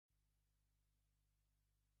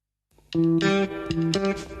The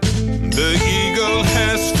eagle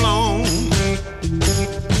has flown.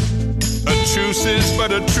 A truce is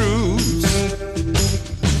but a truce.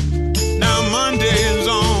 Now Monday is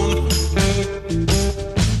on.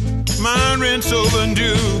 My rent's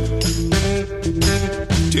overdue.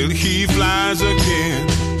 Till he flies again.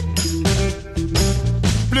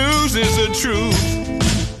 Blues is the truth.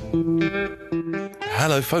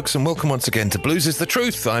 Hello folks and welcome once again to Blues is the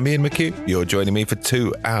Truth. I'm Ian McHugh. You're joining me for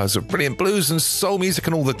 2 hours of brilliant blues and soul music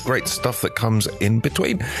and all the great stuff that comes in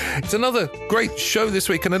between. It's another great show this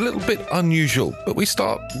week and a little bit unusual, but we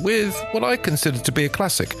start with what I consider to be a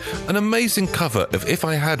classic, an amazing cover of If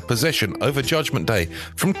I Had Possession Over Judgment Day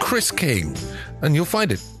from Chris King, and you'll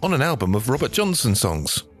find it on an album of Robert Johnson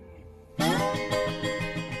songs.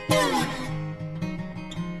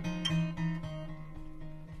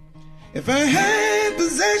 If I had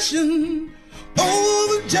possession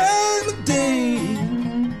over Judgment Day,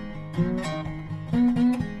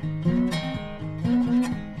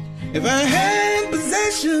 if I had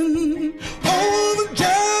possession over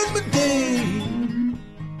Judgment Day,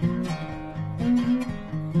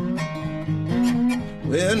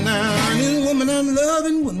 well now this woman I'm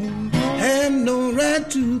loving wouldn't have no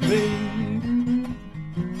right to pray.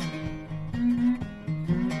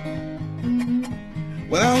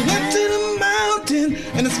 Well, I went to the mountain,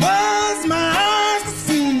 and as far as my eyes could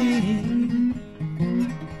see,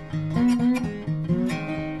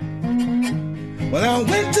 well, I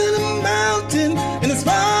went to the mountain, and as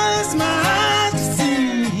far as my eyes could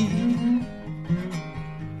see,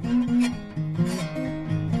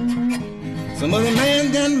 some other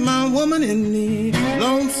man got my woman, and the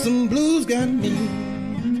lonesome blues got me.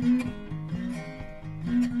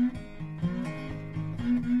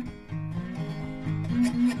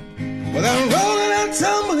 Well, I'm rolling and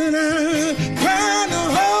tumbling and crying the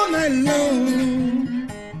whole night long.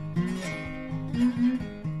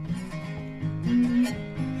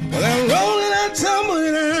 Well, I'm rolling and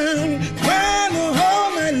tumbling and crying the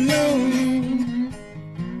whole night long.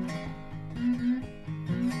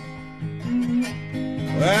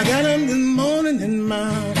 Well, I got up this morning and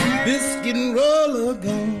my biscuit and roller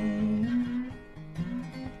gone.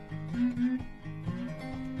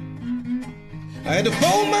 I had to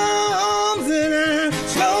fold my arms and I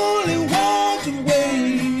slowly walked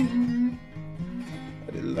away. I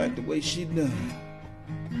didn't like the way she done.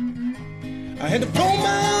 I had to fold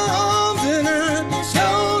my arms and I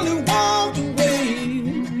slowly walked away.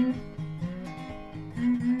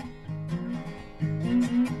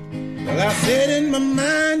 Well, I said in my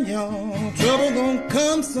mind, y'all, trouble gonna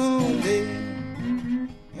come someday.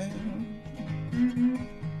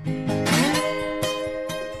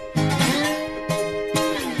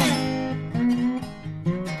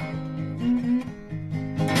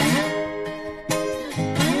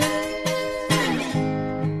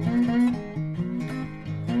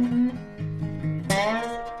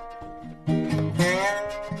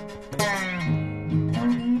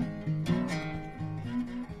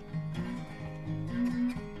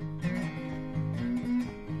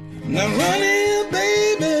 Now run here,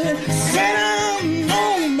 baby, sit down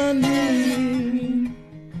on my knee.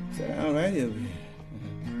 Sit down right here, baby.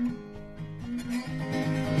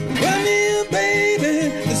 Run here, baby,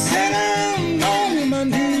 sit down on my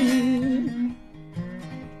knee.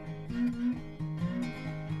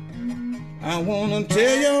 I wanna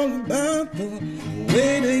tell y'all about the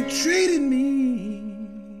way they treated me.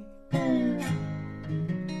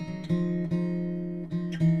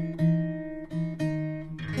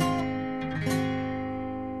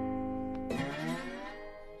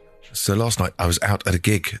 So last night I was out at the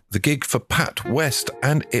gig for Pat West,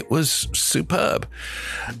 and it was superb.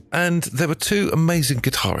 And there were 2 amazing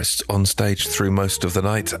guitarists on stage through most of the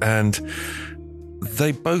night, and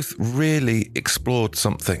they both really explored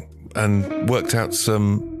something and worked out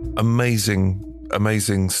some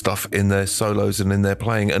amazing stuff in their solos and in their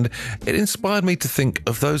playing. And it inspired me to think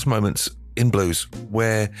of those moments in blues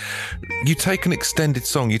where you take an extended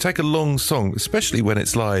song, you take a long song, especially when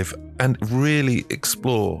it's live, and really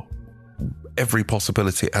explore every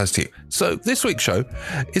possibility it has to you. So this week's show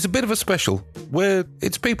is a bit of a special where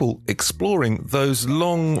it's people exploring those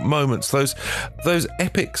long moments, those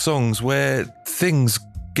epic songs where things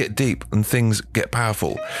get deep and things get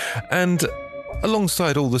powerful. And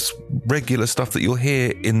alongside all this regular stuff that you'll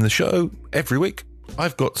hear in the show every week,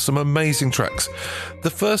 I've got some amazing tracks.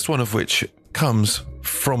 The first one of which comes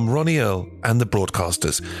from Ronnie Earl and the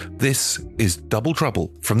Broadcasters. This is Double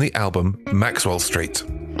Trouble from the album Maxwell Street.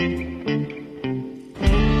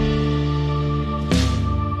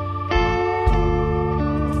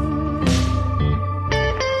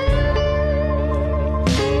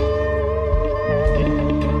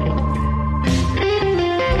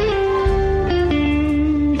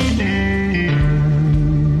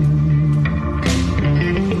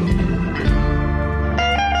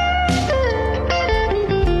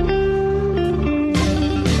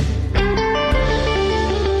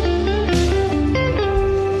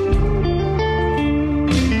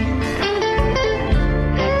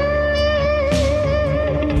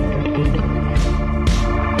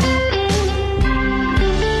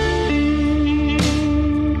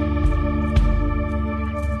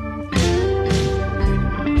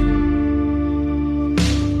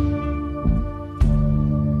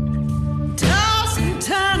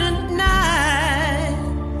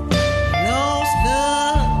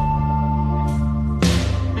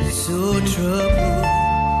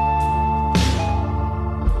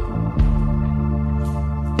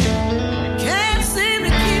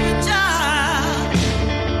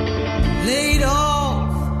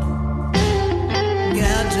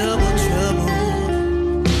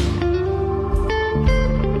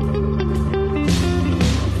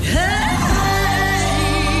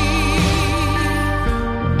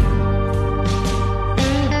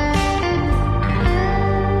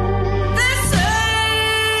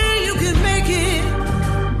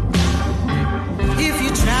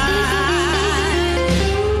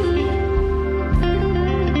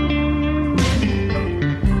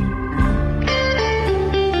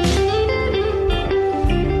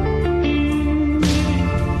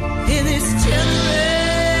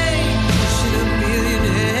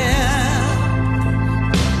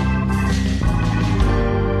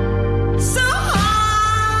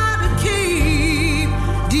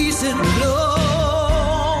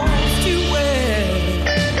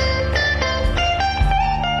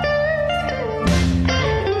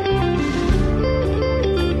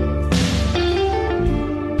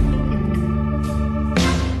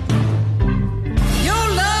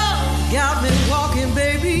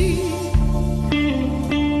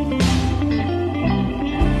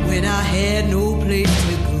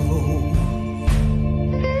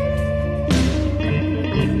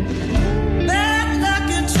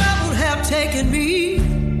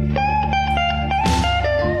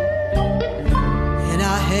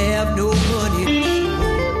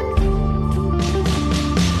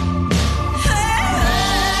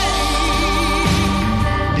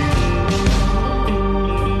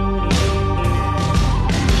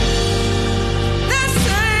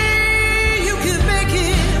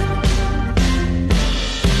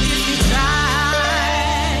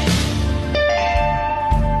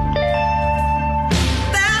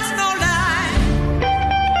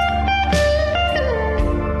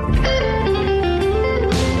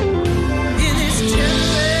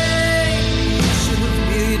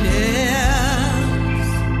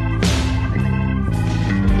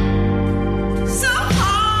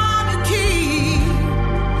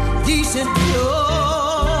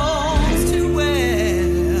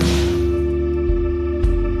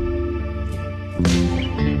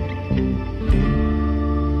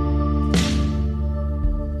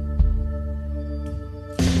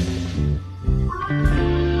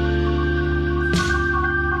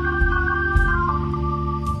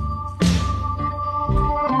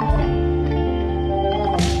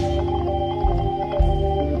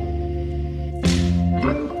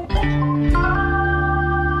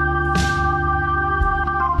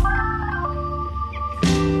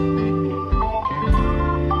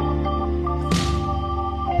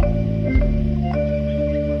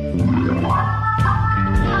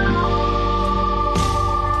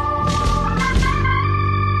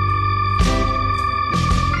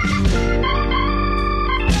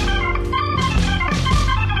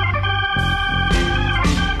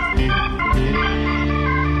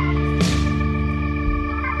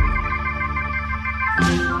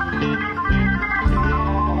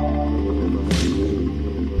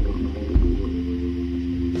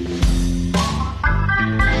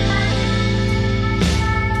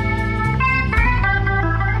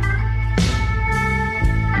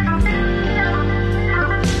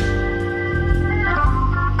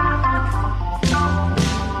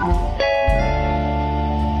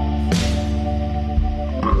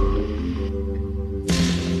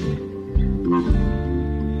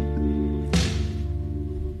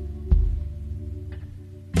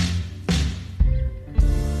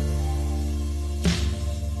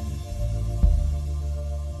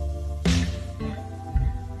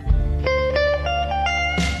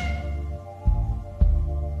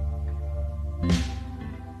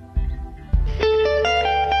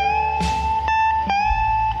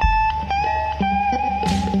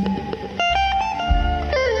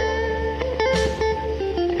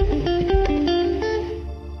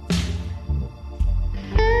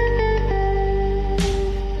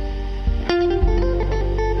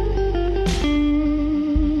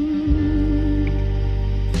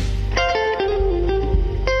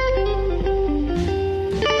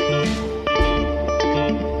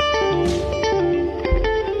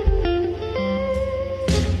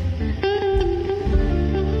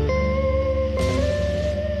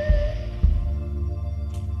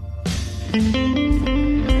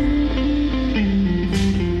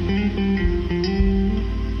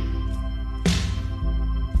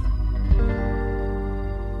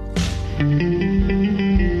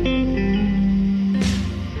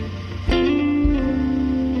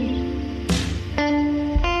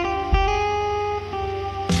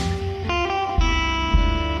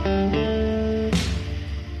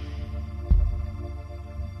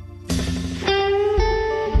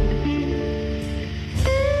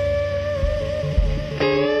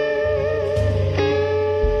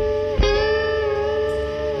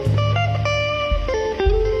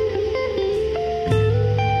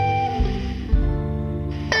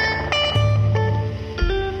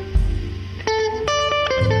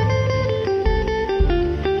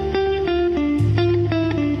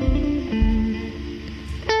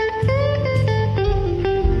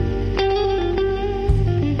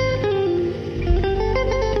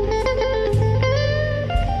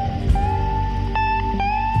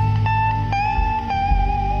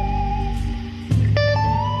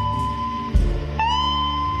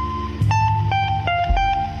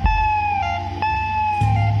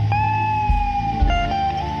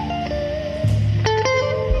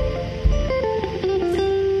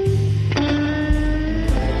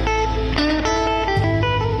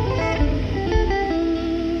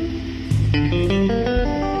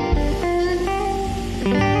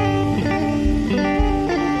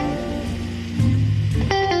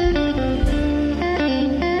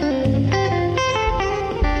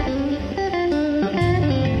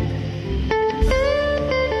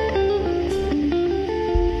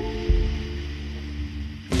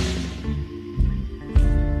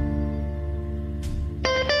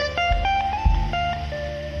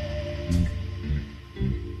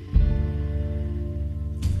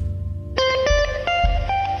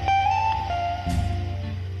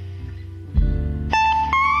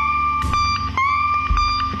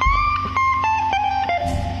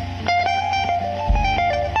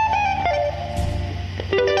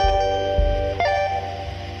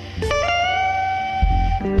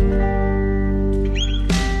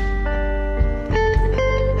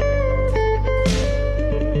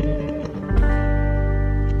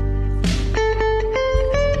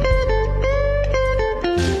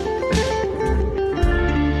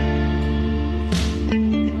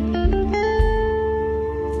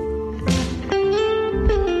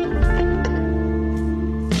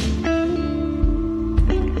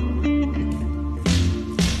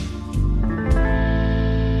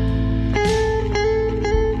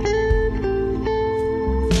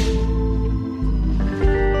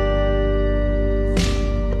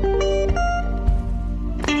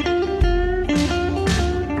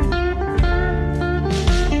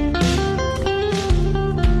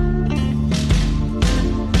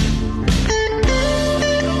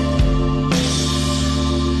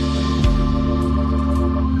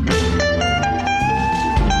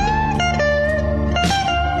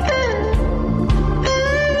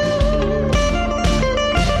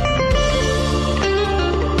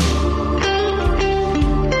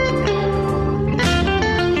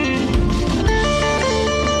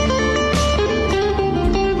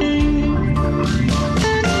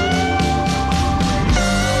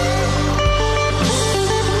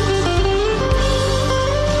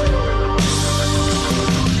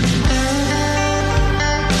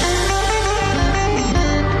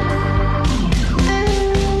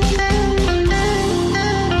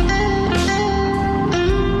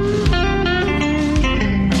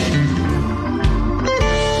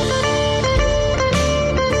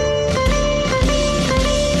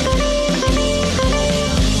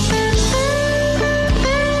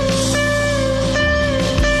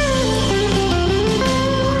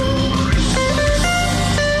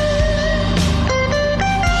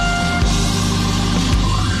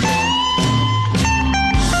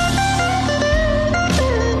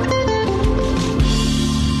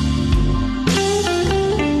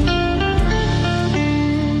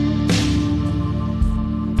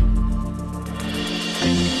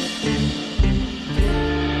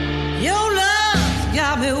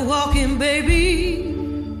 baby.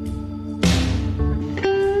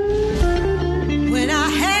 When I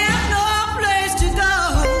have no place to go,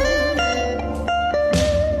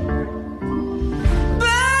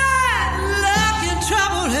 bad luck and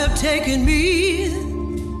trouble have taken me,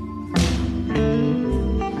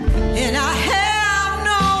 and I have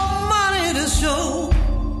no money to show.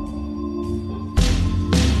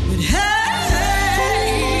 But hey,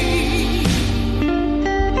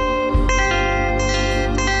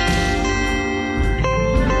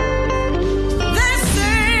 they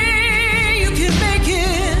say you can make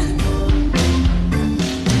it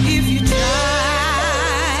if you try.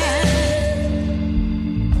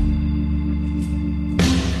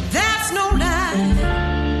 That's no lie.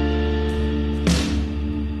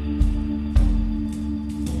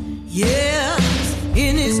 Yes,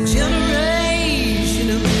 in this generation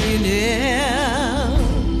of millionaires,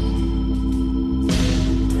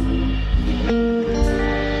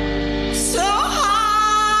 so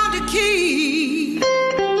hard to keep,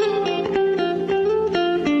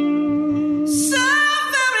 so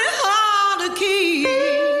very hard to keep,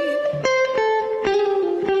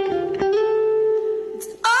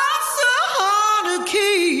 oh, so hard to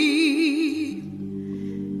keep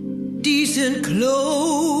decent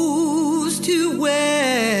clothes to wear.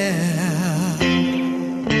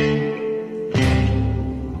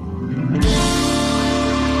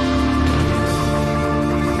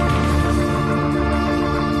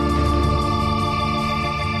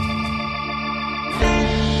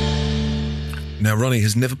 Now, Ronnie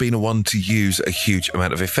has never been one to use a huge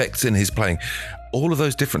amount of effects in his playing. All of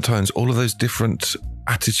those different tones, all of those different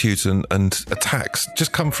attitudes and attacks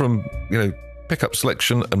just come from, pickup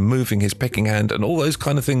selection and moving his picking hand and all those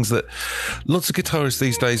kind of things that lots of guitarists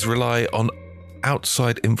these days rely on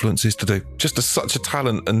outside influences to do. Just such a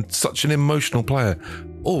talent and such an emotional player.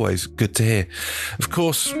 Always good to hear. Of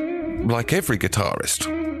course, like every guitarist,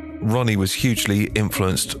 Ronnie was hugely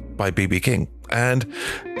influenced by B.B. King. And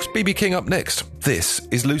it's B.B. King up next. This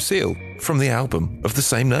is Lucille from the album of the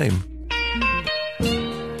same name.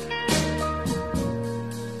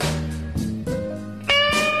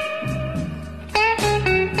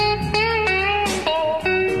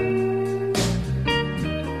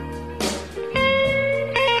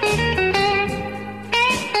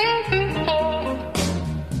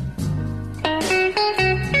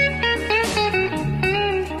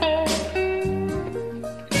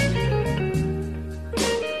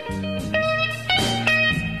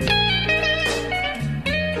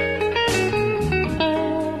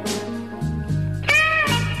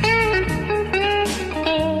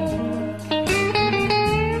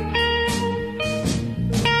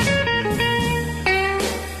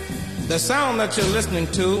 The sound that you're listening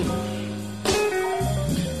to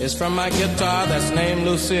is from my guitar that's named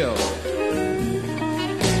Lucille.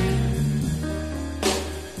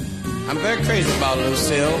 I'm very crazy about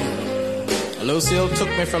Lucille. Lucille took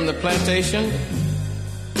me from the plantation.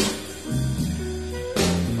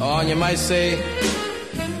 Oh, and you might say,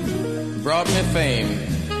 brought me fame.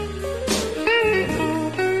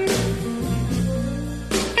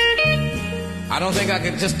 I don't think I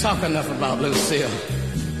could just talk enough about Lucille.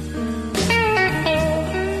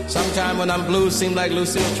 Sometime when I'm blue, it seems like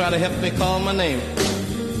Lucille try to help me call my name.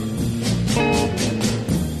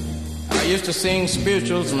 I used to sing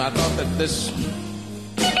spirituals, and I thought that this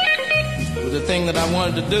was the thing that I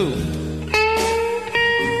wanted to do.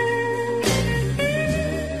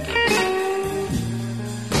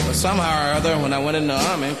 But somehow or other, when I went in the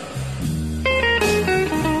army,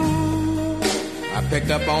 I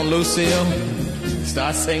picked up on Lucille,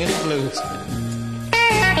 started singing the blues.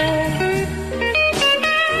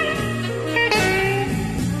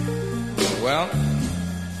 Well,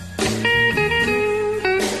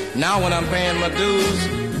 now when I'm paying my dues,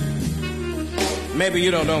 maybe you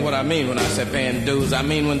don't know what I mean when I say paying dues. I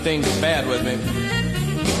mean when things are bad with me,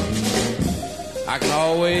 I can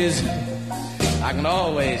always,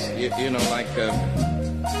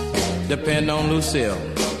 depend on Lucille.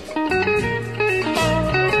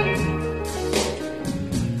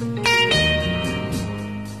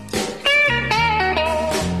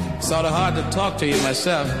 Sort of hard to talk to you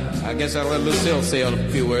myself. I guess I'll let Lucille say a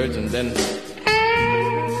few words and then...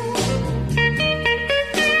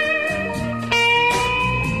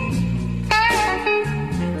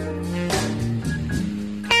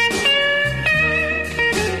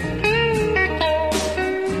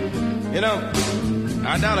 You know,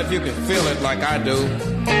 I doubt if you can feel it like I do.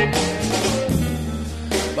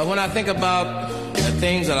 But when I think about the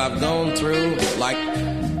things that I've gone through, like,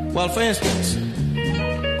 well, for instance,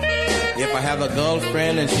 if I have a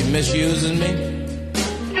girlfriend and she misuses me,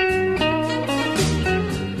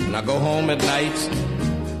 and I I go home at night.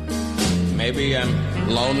 Maybe I'm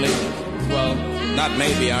lonely. Well, not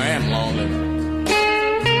maybe, I am lonely.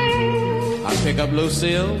 I pick up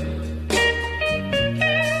Lucille,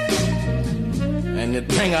 and it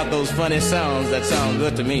bring out those funny sounds that sound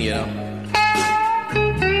good to me, you know.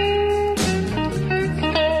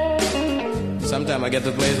 Sometimes I get to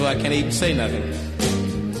a place where I can't even say nothing.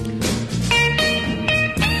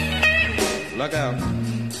 Look out.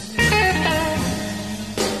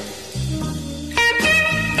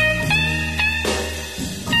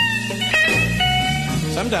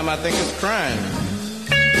 Sometimes I think it's crying.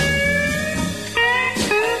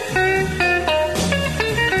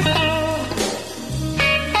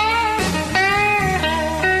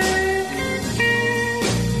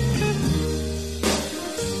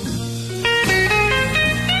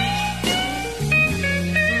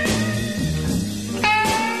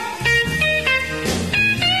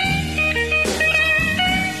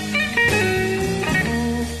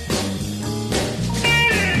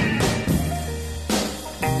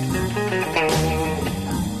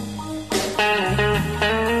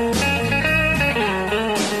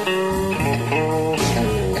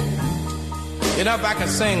 You know, if I could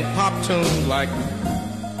sing pop tunes like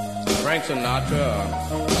Frank Sinatra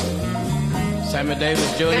or Sammy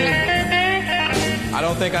Davis Jr., I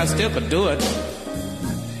don't think I still could do it.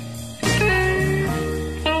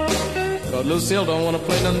 But Lucille don't want to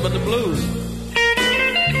play nothing but the blues.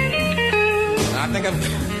 And I think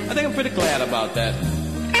I'm pretty glad about that.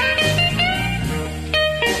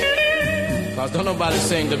 'Cause don't nobody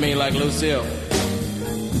sing to me like Lucille.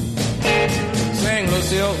 Sing,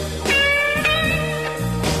 Lucille.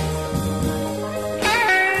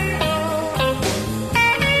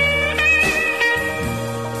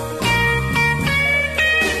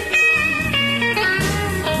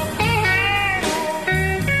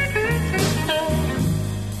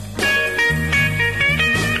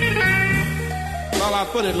 I'll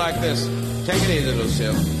put it like this. Take it easy,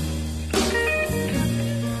 Lucille.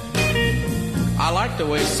 I like the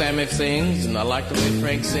way Sammy sings, and I like the way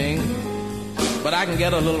Frank sings. But I can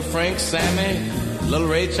get a little Frank, Sammy, little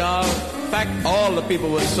Ray Charles. In fact, all the people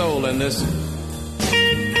with soul in this.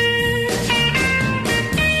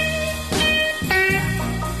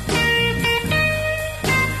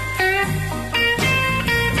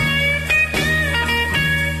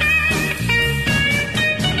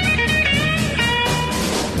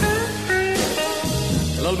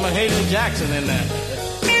 Mahalia Jackson in there.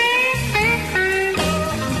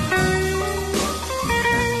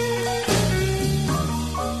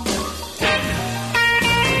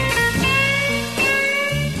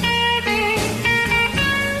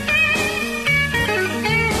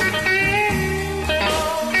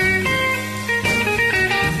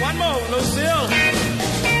 One more, Lucille.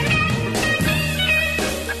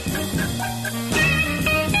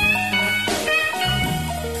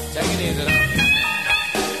 Take it easy now.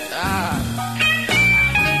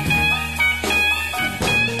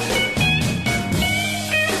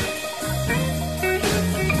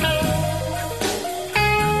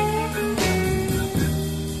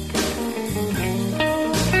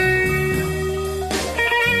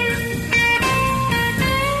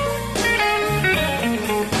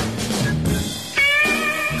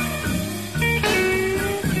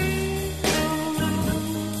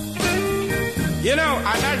 You know,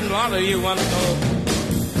 I imagine a lot of you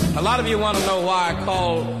want to know why I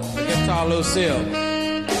call the guitar Lucille.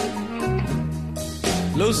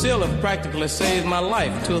 Lucille have practically saved my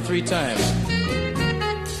life 2 or 3 times.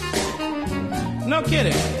 No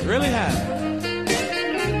kidding, really have.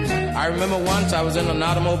 I remember once I was in an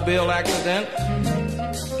automobile accident,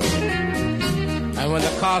 and when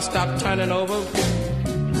the car stopped turning over,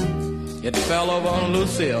 it fell over on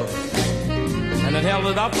Lucille. And it held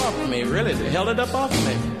it up off of me, really. It held it up off of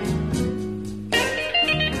me.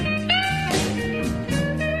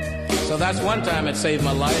 So that's one time it saved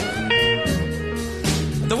my life.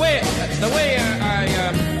 The way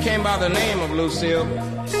I came by the name of Lucille,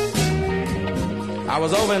 I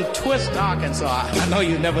was over in Twist, Arkansas. I know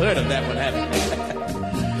you've never heard of that one, have you?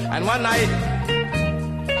 And one night,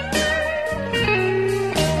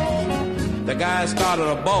 the guy started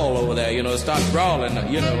a ball over there, you know, started brawling,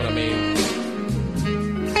 you know what I mean.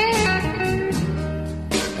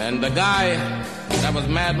 And the guy that was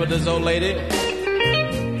mad with this old lady,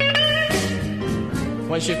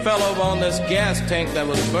 when she fell over on this gas tank that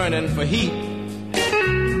was burning for heat,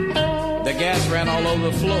 the gas ran all over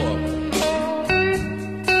the floor.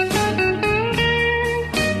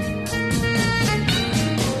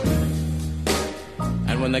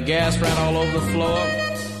 And when the gas ran all over the floor,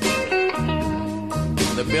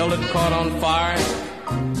 the building caught on fire,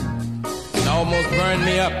 almost burned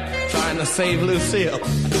me up trying to save Lucille.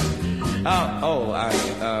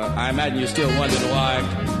 I imagine you're still wondering why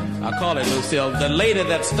I call it Lucille. The lady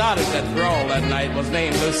that started that brawl that night was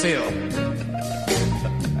named Lucille.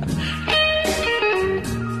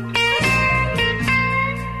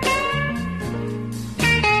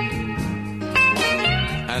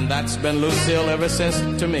 And that's been Lucille ever since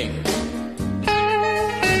to me.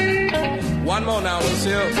 One more now,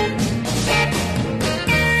 Lucille.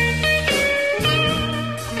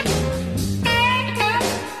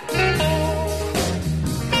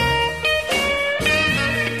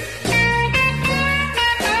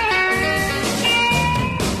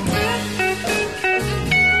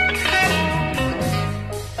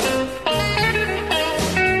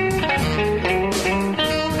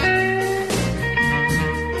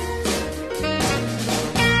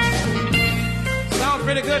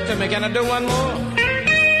 Can I do one more?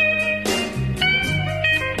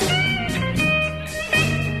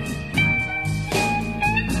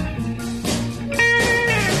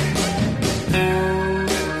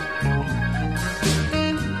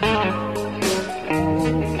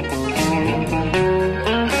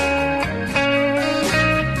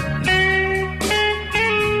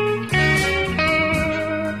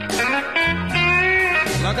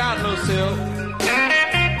 Look out, Lucille.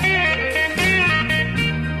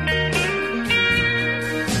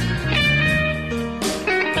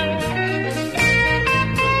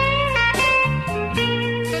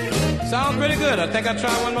 Sounds pretty good. I think I'll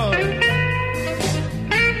try one more.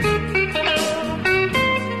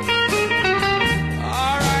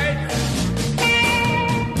 All right.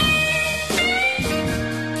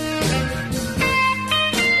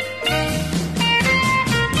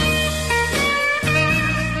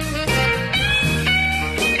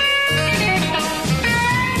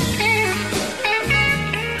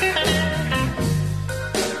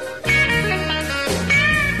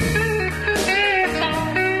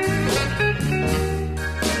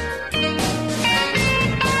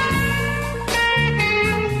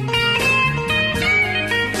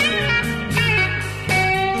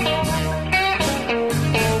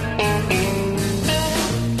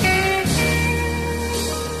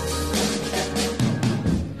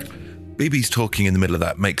 BB's talking in the middle of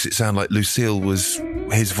that makes it sound like Lucille was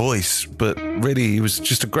his voice, but really he was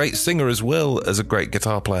just a great singer as well as a great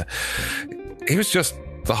guitar player. He was just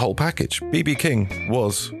the whole package. BB King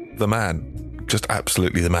was the man, just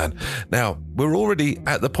absolutely the man. Now, we're already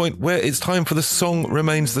at the point where it's time for The Song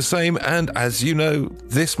Remains the Same, and as you know,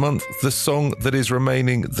 this month, the song that is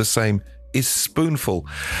remaining the same is Spoonful.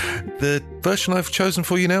 The version I've chosen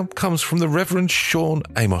for you now comes from the Reverend Sean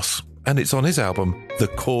Amos, and it's on his album, The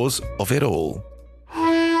Cause of It All.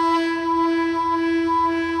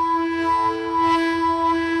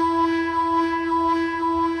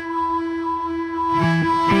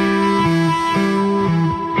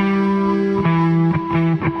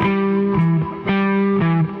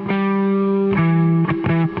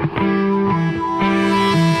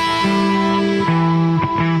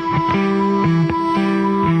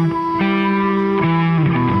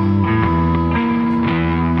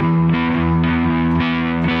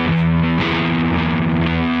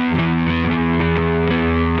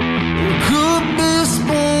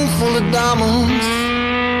 Diamonds,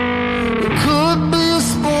 it could be a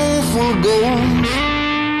spoonful of gold,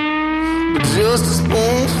 but just a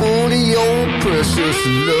spoonful of your precious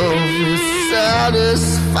love, it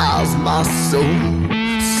satisfies my soul.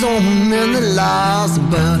 So many lies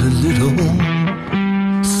about a little,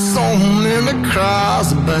 so many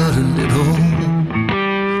cries about a little,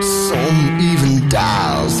 some even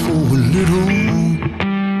dies for a little.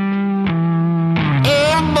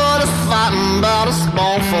 Everybody fighting about a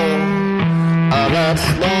spoonful. That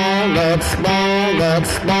spoon, that spoon, that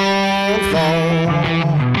spoonful.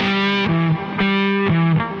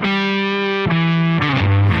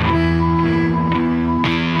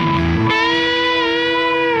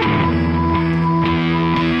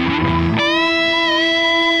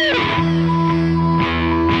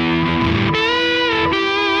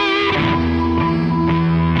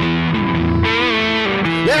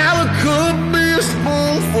 Now it could be a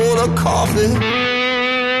spoonful of coffee,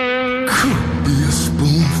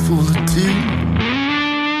 spoonful of tea,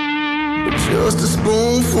 but just a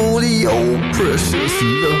spoonful of your precious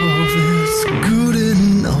love is good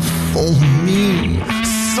enough for me.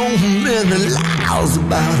 So many lies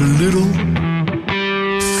about a little,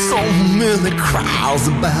 so many cries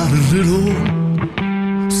about a little,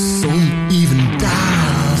 some even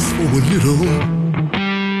dies for a little.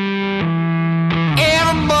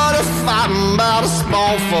 Everybody fighting about a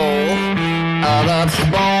spoonful. That's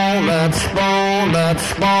bone, that's bone,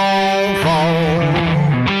 that's bone, bone.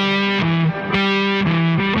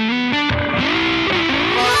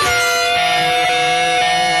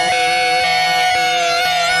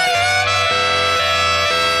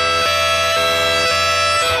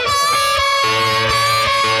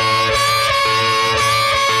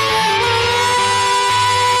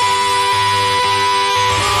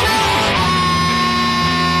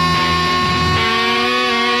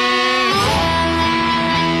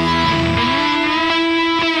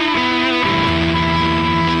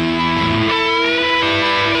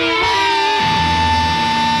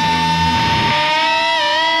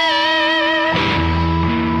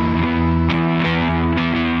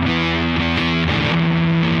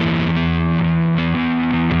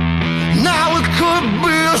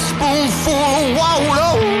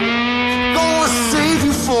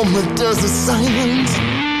 Desert sands.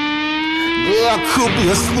 There could be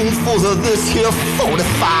a spoonful of this here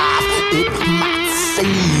 45. It might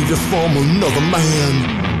save you from another man.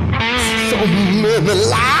 So many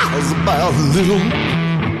lies about a little,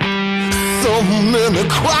 so many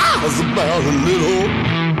cries about a little,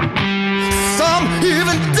 some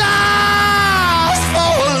even dies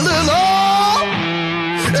for a little.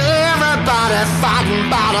 Everybody fighting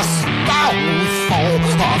about a spoonful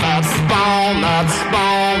of that spawn, that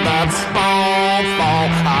spawn, that spawn fall.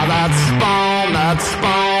 That spawn, that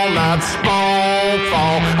spawn, that spawn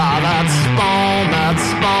fall. That spawn, that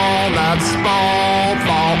spawn, that spawn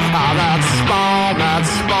fall. That spawn, that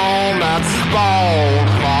spawn, that spawn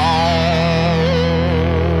fall.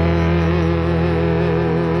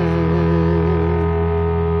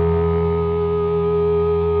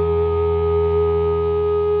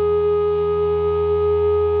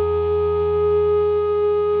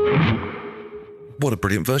 What a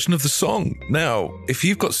brilliant version of the song. Now, if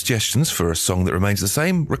you've got suggestions for a song that remains the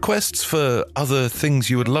same, requests for other things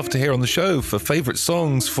you would love to hear on the show, for favourite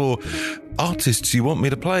songs, for artists you want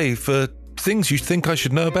me to play, for things you think I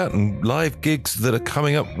should know about and live gigs that are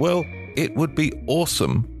coming up, well, it would be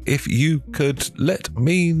awesome if you could let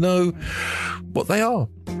me know what they are,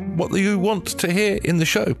 what you want to hear in the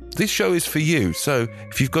show. This show is for you, so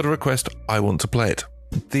if you've got a request, I want to play it.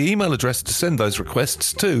 The email address to send those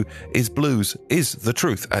requests to is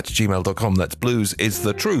bluesisthetruth@gmail.com. That's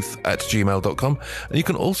bluesisthetruth@gmail.com. And you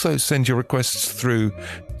can also send your requests through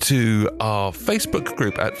to our Facebook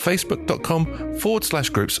group at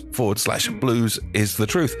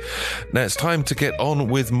facebook.com/groups/bluesisthetruth. Now it's time to get on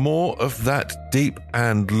with more of that deep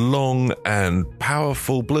and long and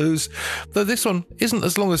powerful blues. Though this one isn't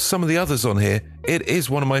as long as some of the others on here, it is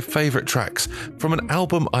one of my favourite tracks from an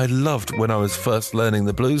album I loved when I was first learning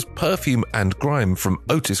the blues, Perfume and Grime from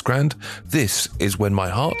Otis Grand. This is When My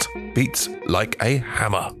Heart Beats Like a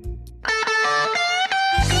Hammer.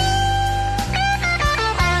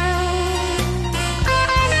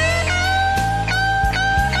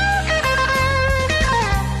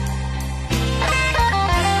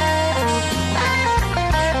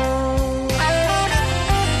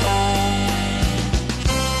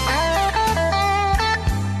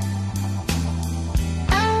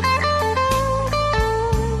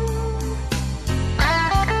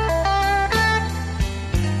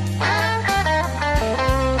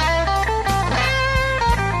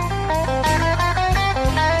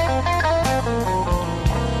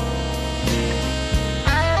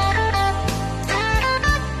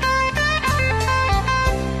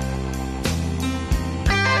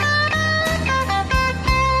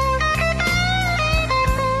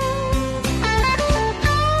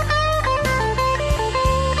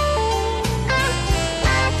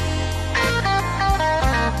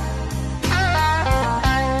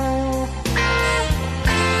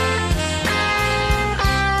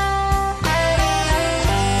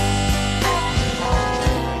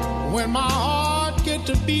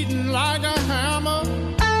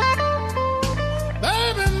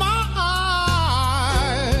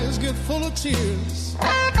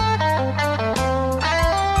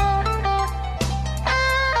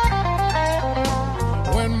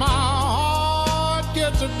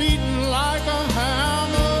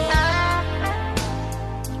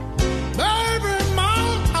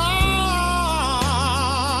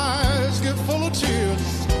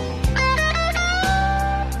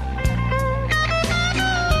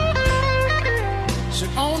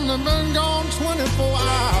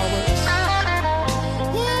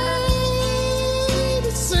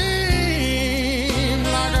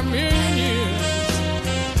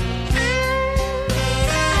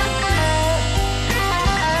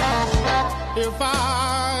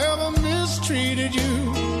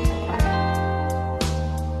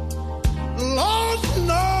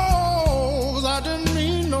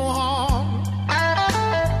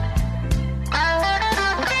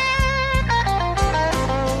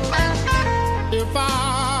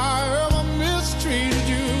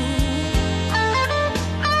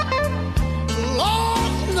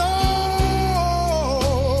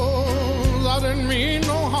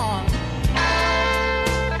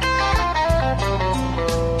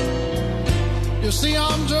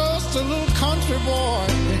 country boy.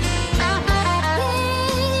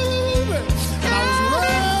 And I was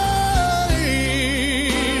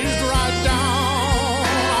raised right down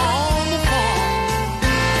on the farm.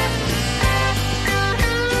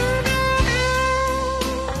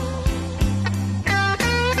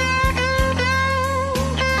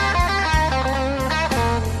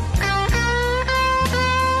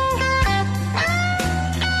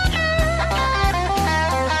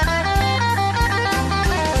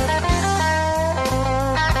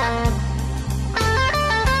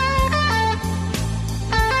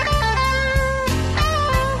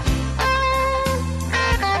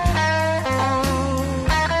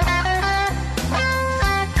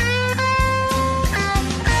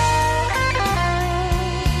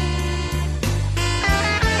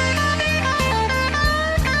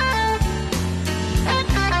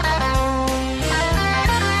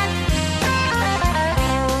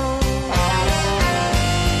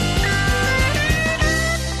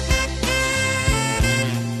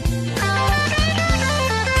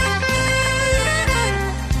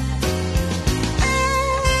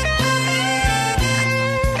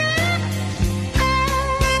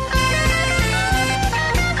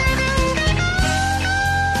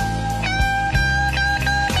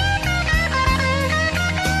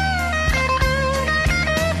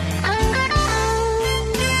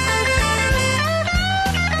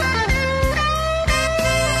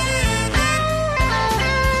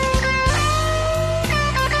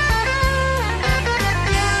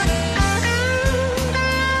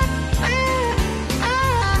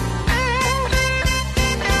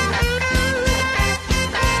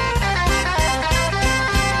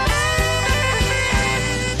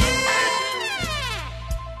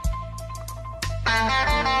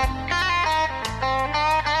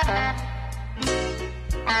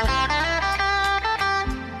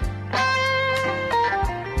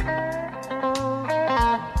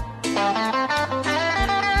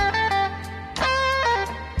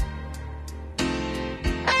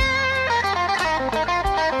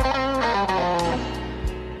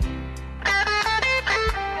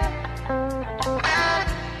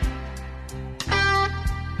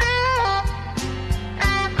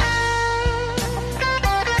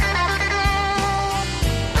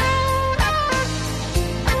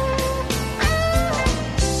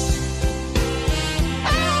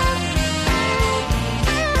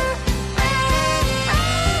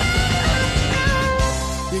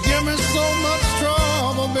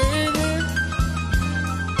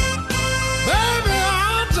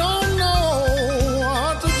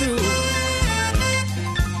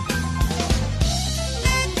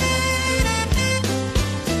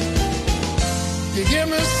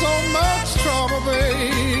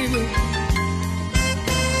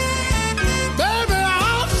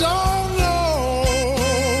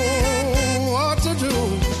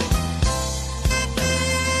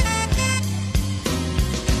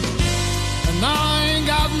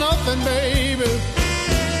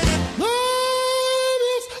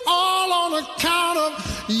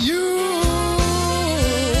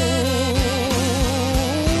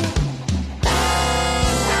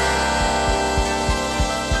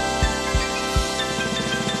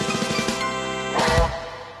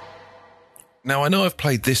 Now, I know I've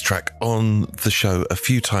played this track on the show a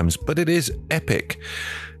few times, but it is epic.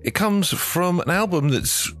 It comes from an album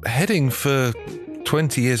that's heading for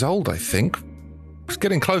 20 years old, I think. It's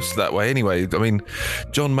getting close to that way anyway. I mean,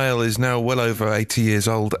 John Mayall is now well over 80 years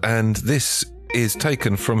old, and this is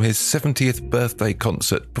taken from his 70th birthday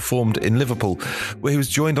concert performed in Liverpool, where he was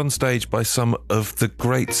joined on stage by some of the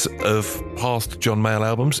greats of past John Mayall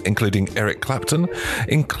albums, including Eric Clapton,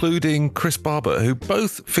 including Chris Barber, who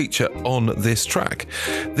both feature on this track.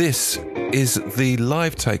 This is the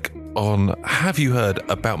live take on Have You Heard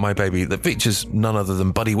About My Baby, that features none other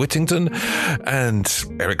than Buddy Whittington and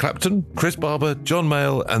Eric Clapton, Chris Barber, John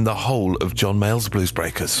Mayall, and the whole of John Mayall's Blues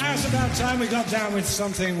Breakers. Now it's about time we got down with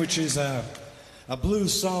something which is a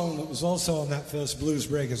blues song that was also on that first Blues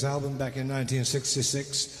Breakers album back in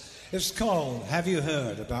 1966. It's called Have You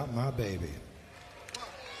Heard About My Baby?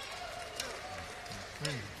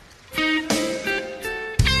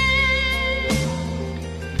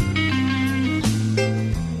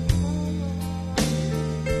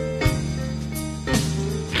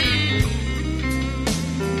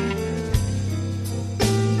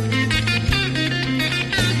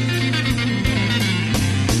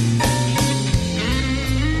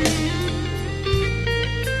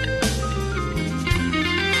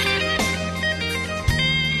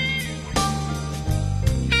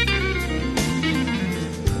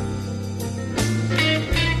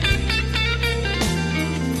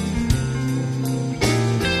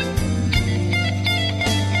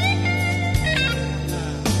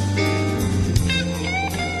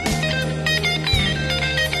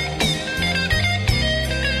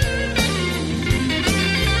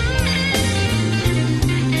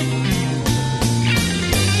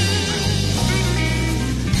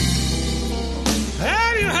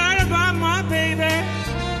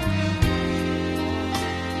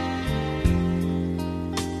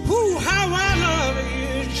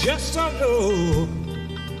 just don't know.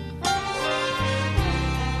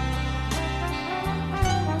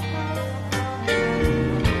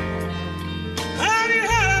 Have you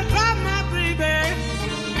heard about my baby?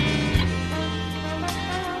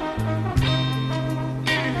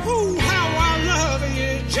 Ooh, how I love her,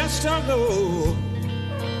 you just don't know.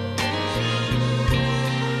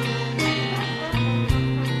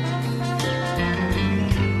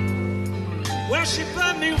 Well, she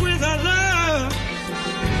burned me with her love.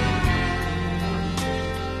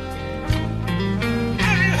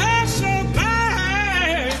 And it hurts so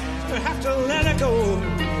bad to have to let her go.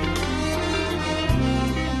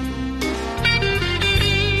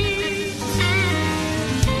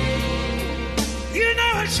 You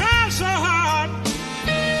know I tried so hard.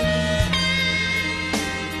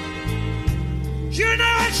 You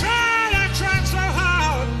know I tried so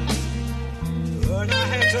hard. But I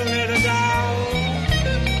had to let her down.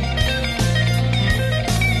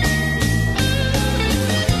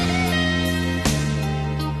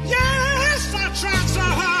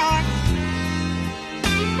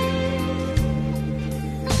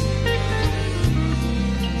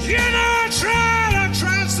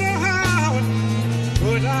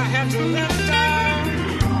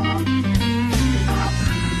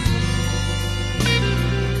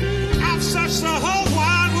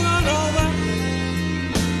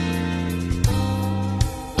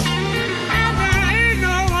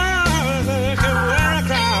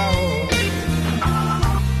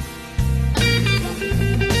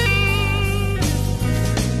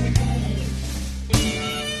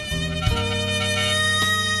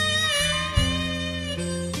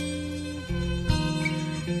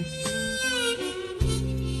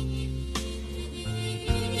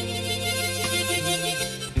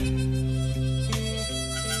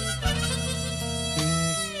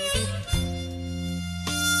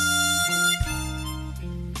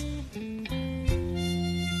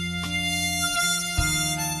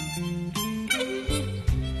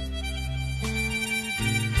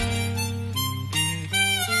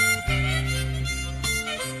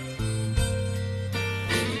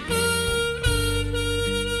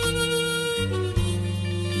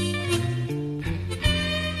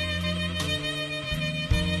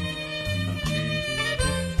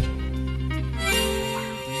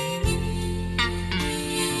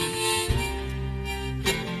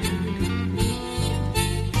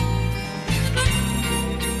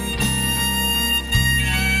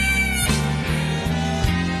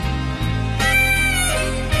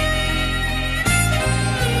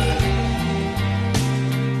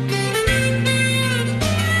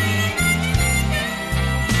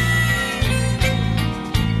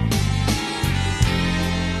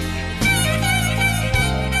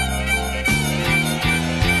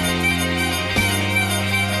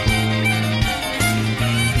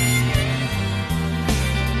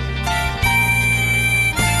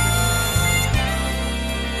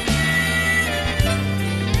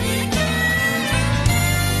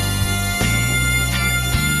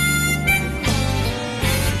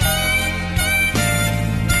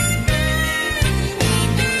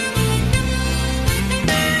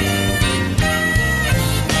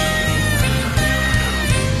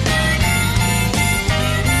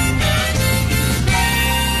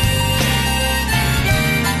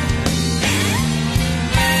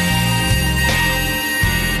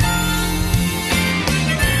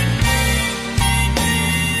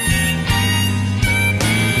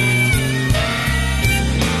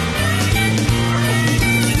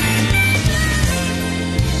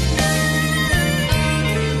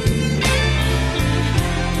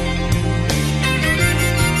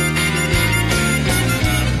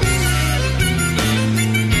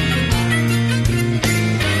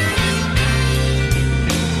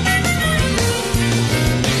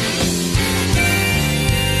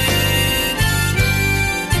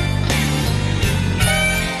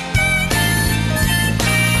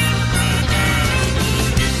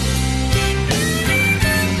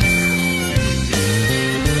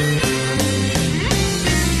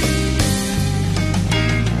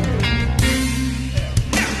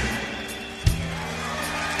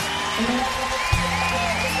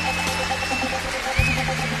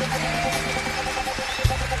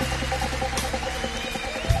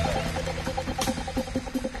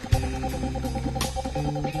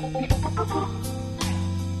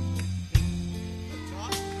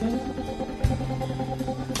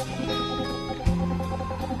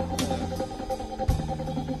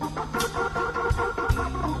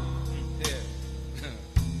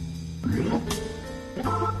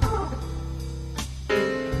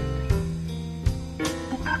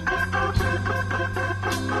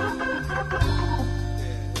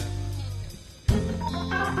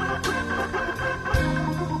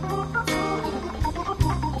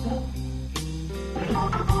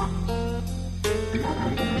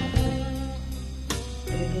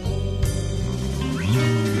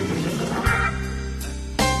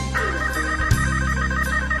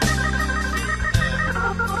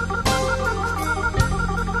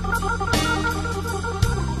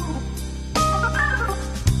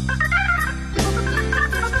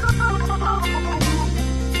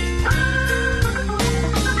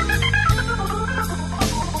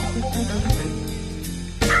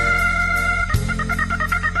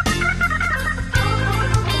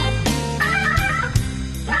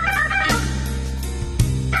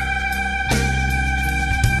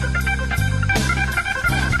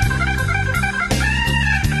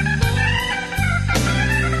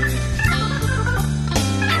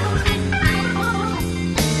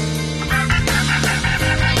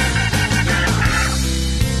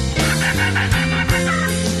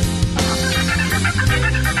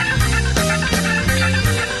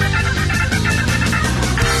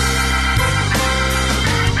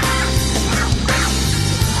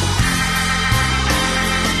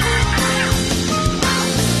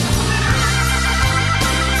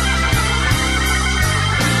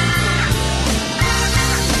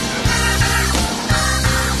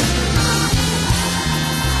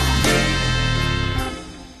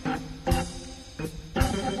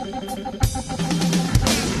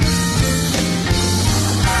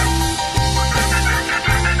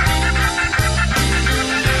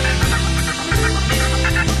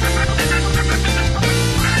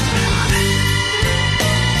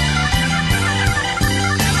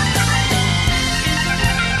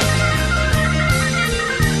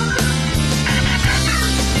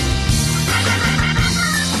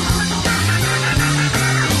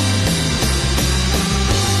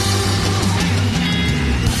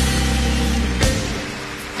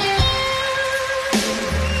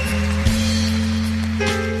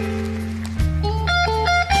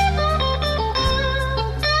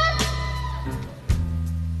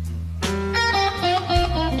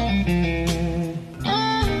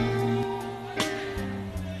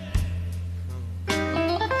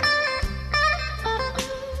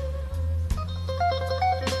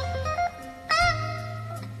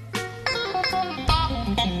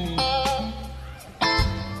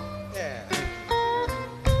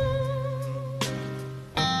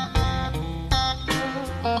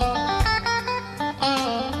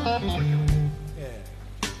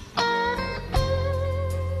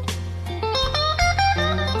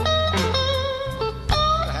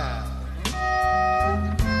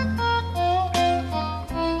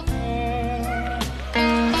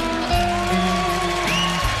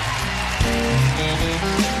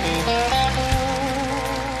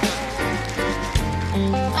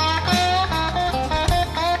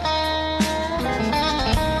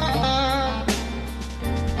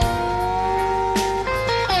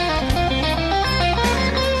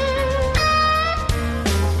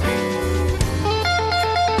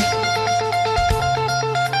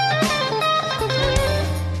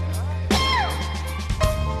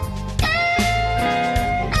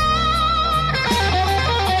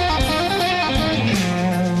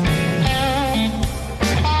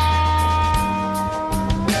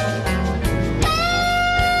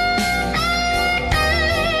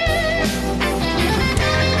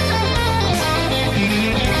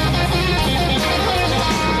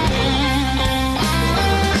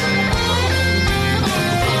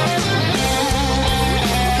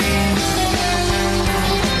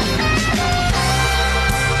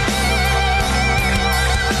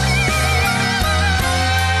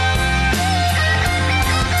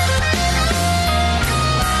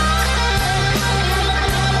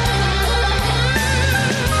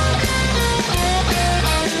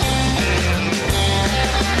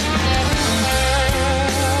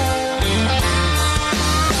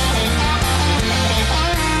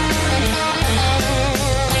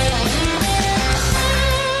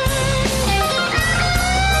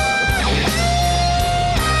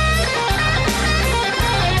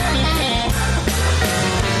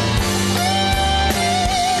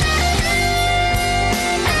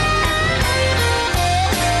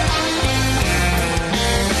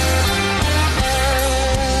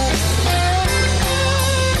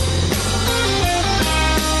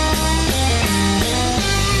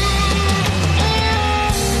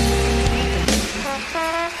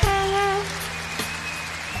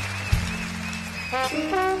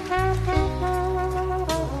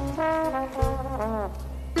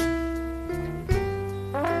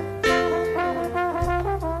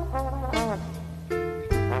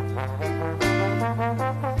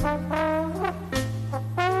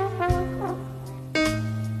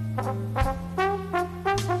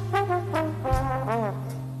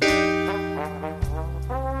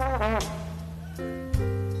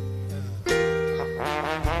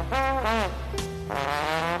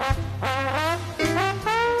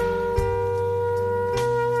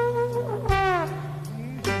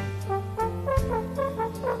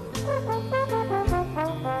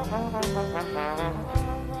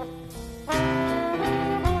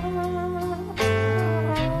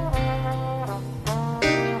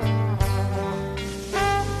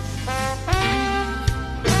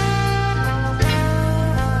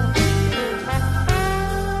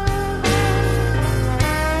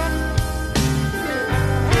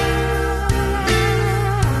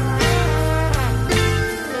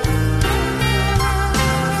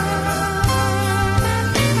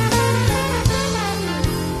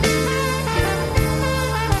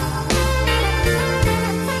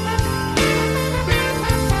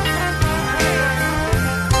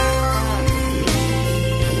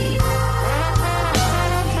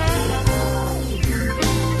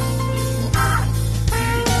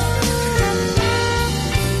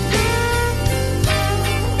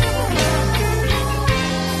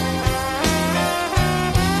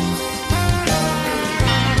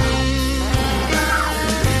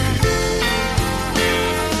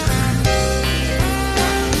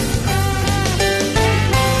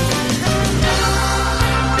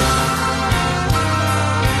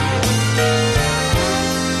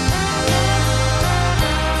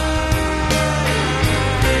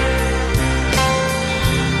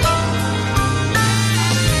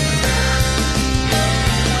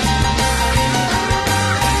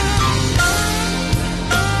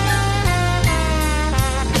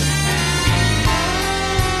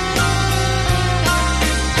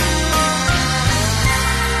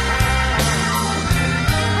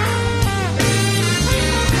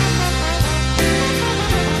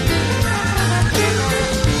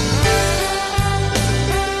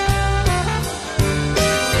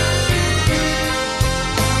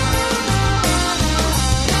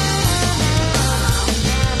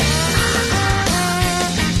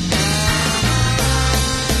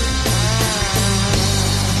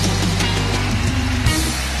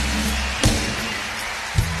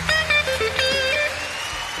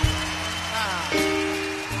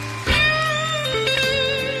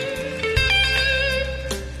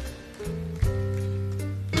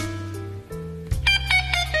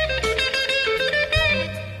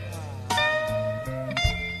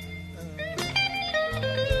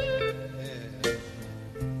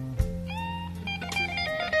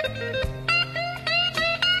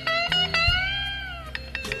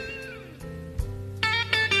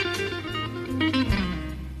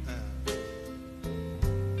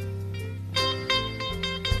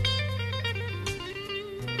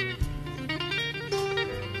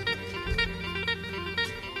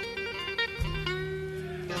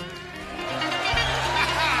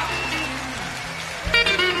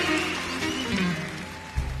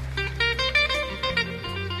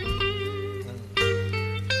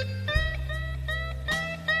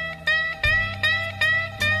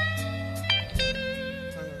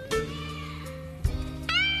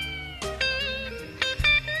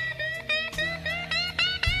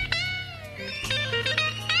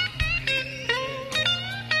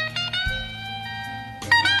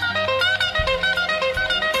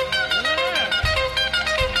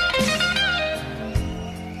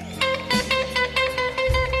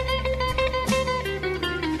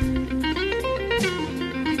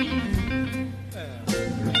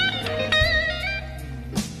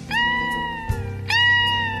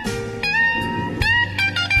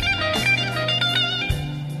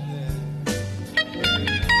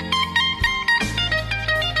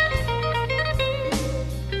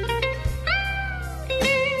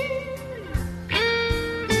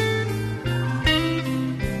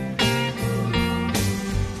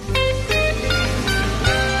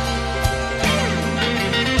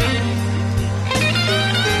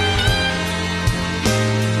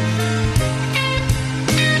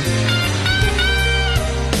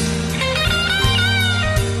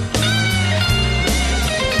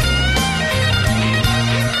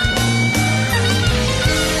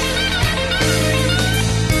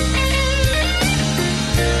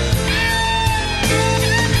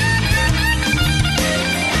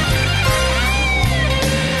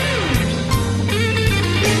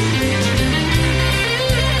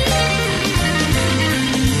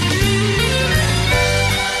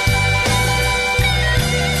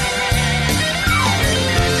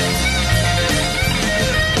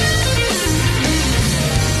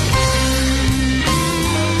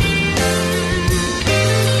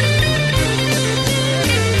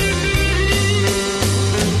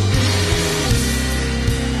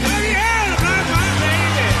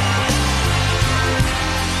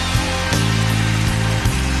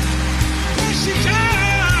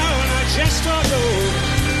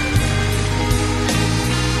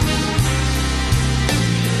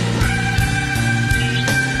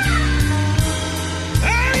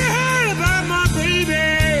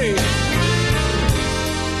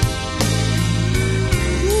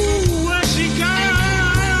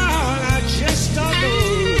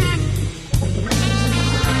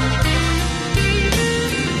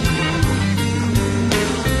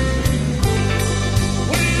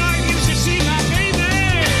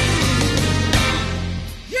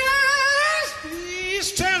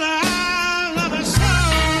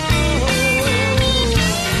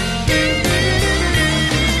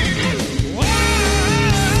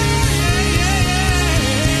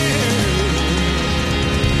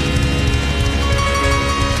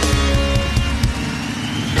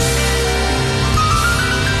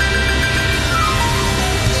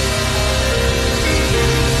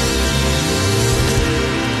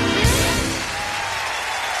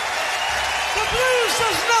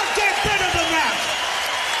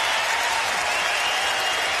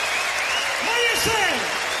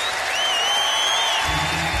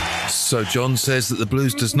 So John says that the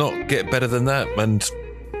blues does not get better than that, and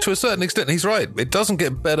to a certain extent he's right. It doesn't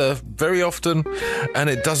get better very often, and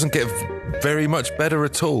it doesn't get very much better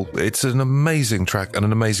at all. It's an amazing track and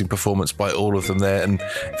an amazing performance by all of them there, and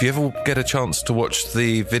if you ever get a chance to watch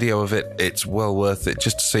the video of it, it's well worth it,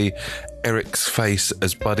 just to see Eric's face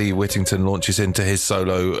as Buddy Whittington launches into his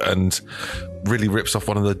solo and really rips off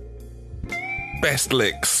one of the best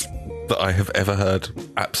licks that I have ever heard.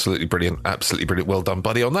 Absolutely brilliant. Well done,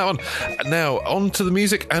 Buddy, on that one. Now, on to the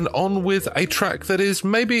music, and on with a track that is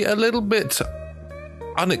maybe a little bit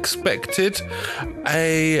unexpected.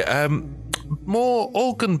 A more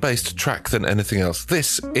organ-based track than anything else.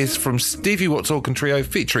 This is from Stevie Watts Organ Trio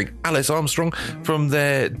featuring Alice Armstrong from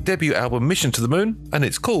their debut album Mission to the Moon, and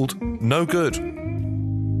it's called No Good.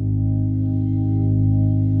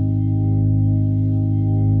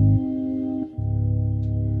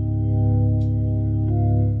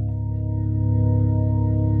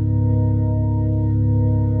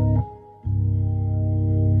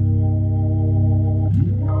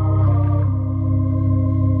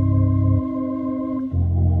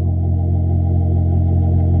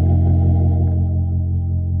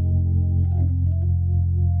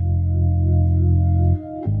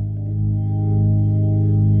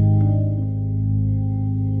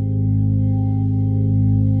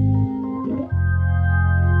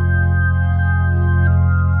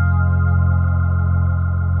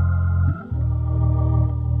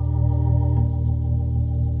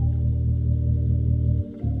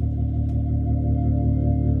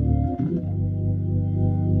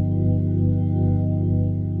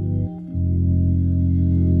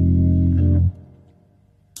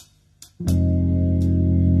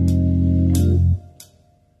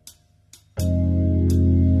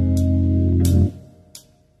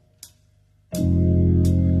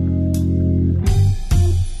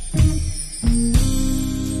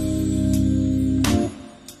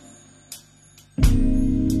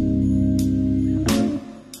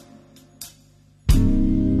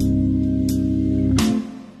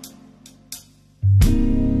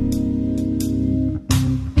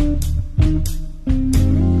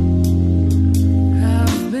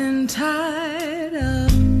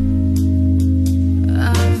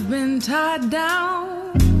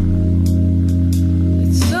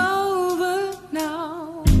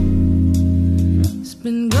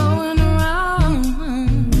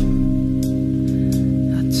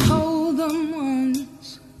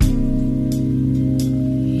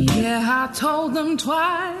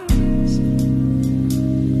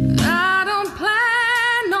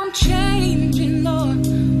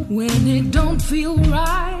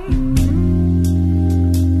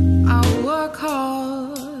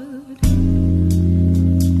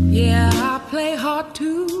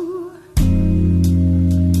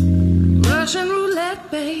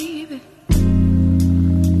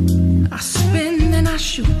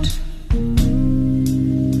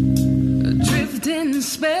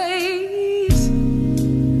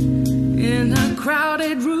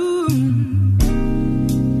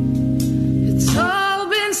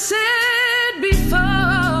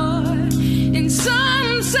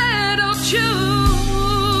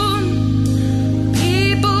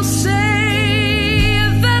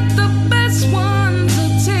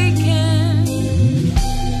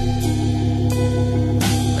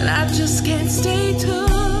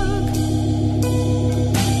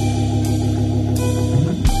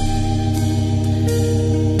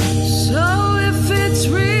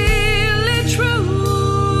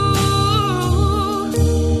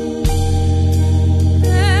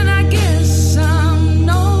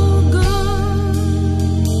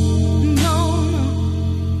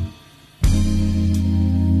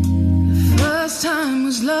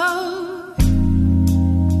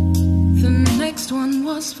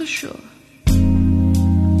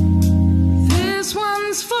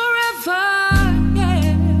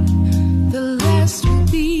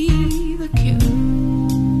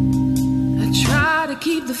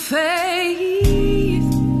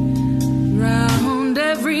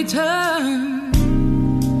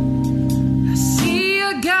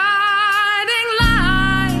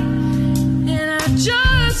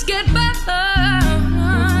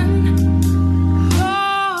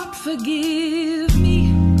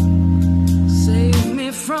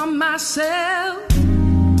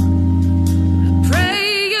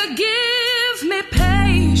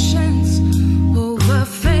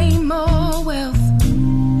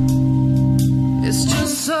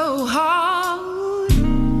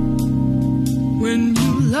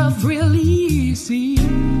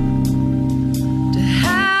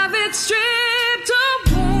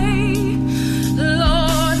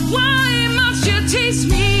 Taste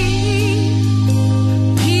me.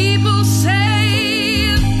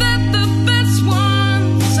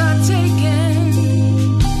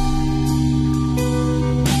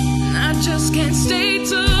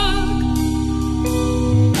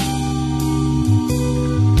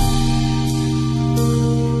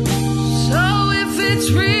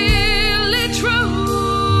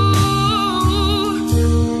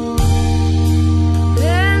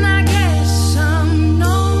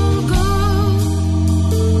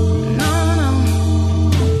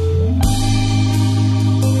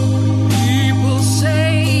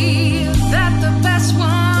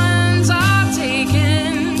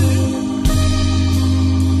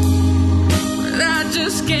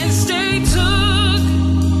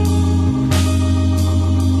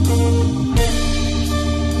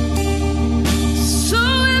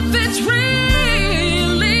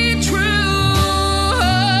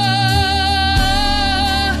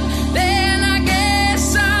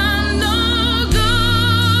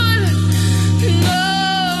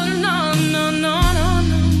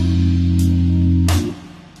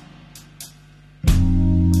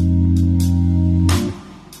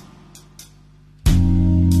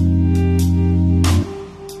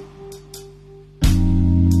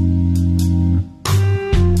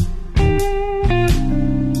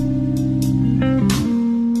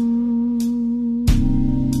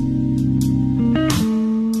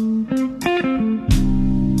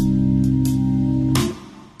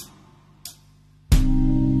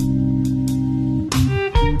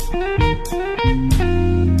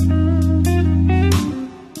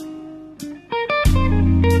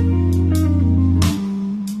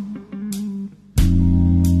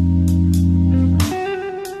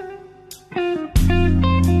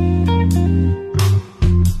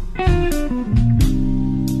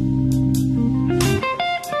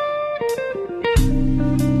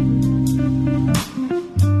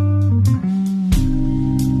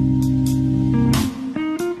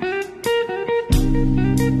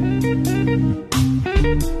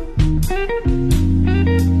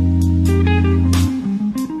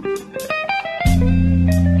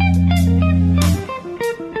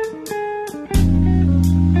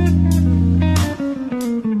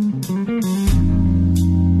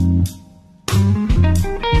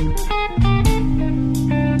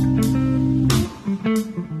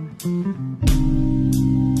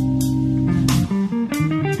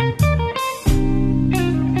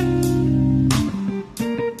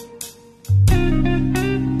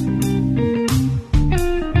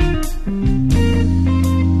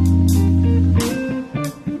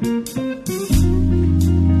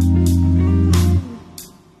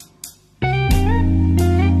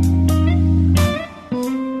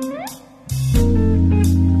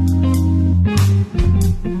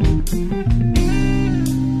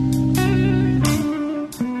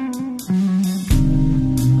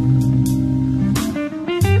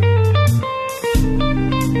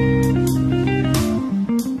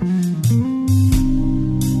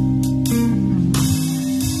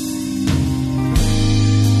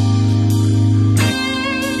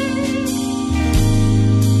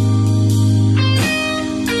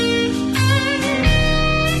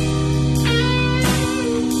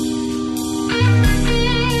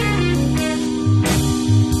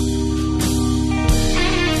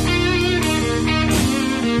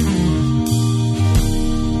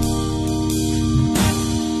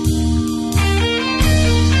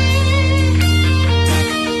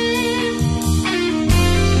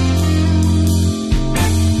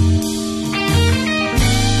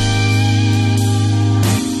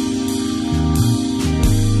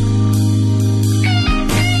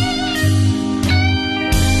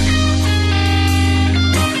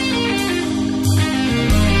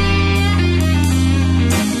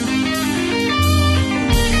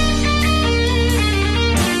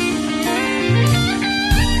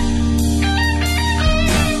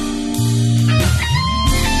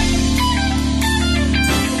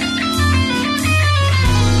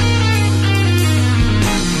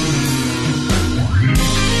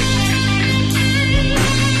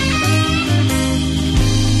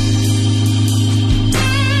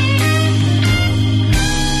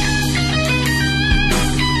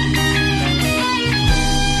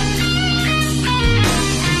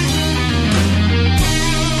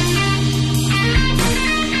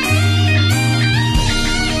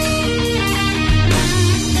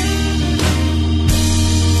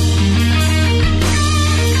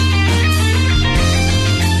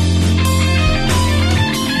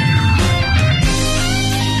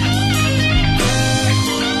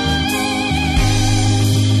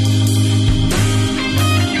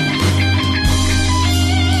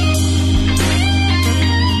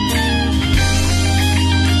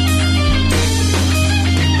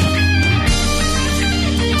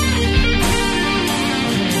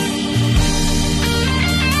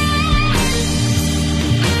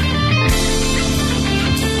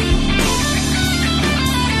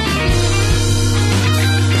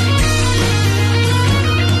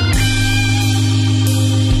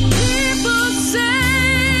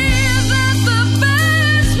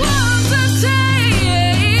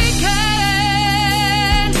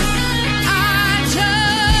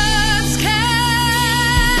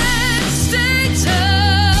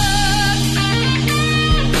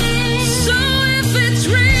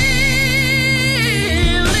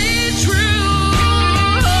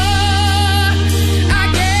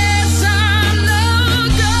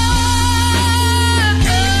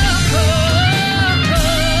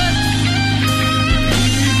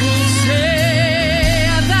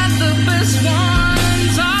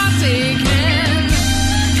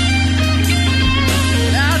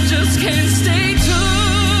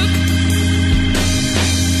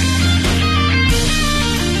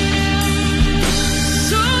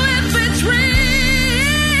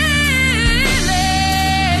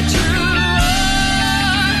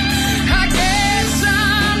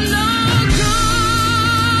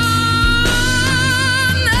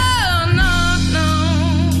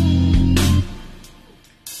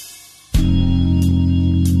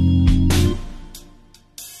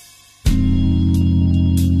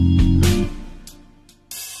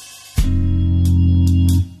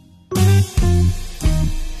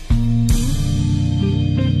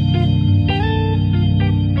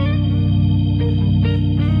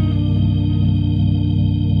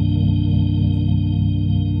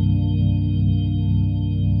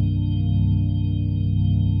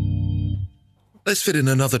 Let's fit in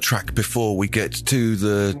another track before we get to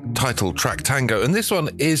the title track, Tango. And this one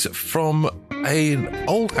is from an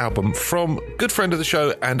old album from good friend of the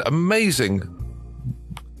show and amazing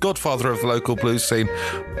godfather of the local blues scene,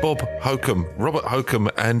 Robert Hokum,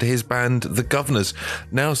 and his band The Governors,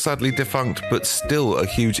 now sadly defunct, but still a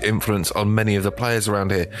huge influence on many of the players around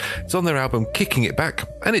here. It's on their album Kicking It Back,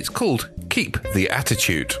 and it's called Keep the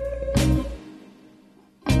Attitude.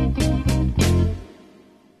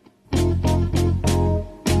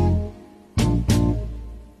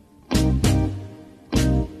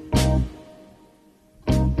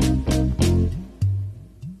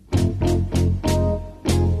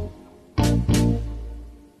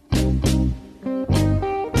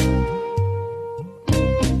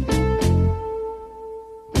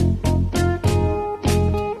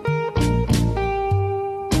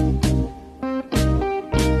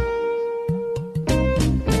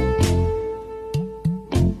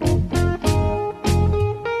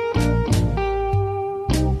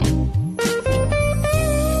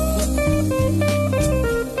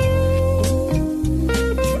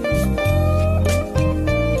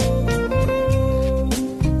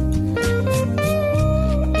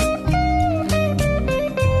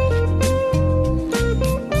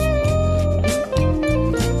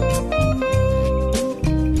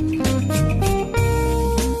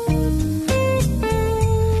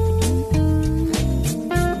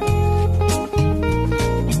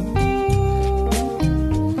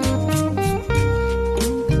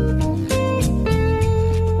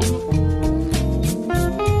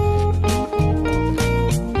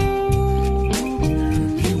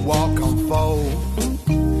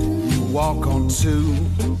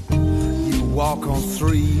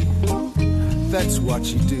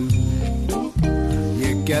 You do.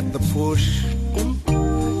 You get the push,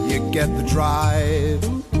 you get the drive,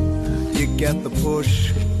 you get the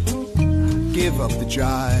push, give up the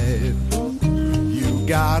jive. You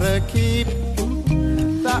gotta keep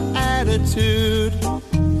the attitude.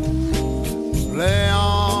 Play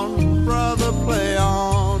on, brother, play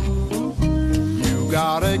on. You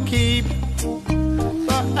gotta keep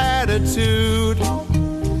the attitude.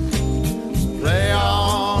 Play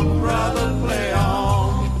on, brother, play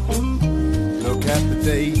on. Look at the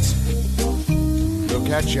date, look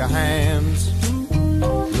at your hands,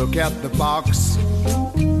 look at the box,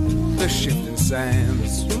 the shifting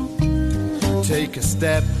sands. You take a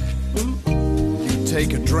step, you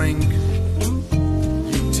take a drink,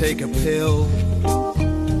 you take a pill,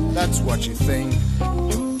 that's what you think.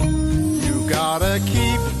 You gotta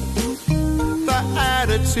keep the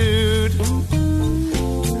attitude.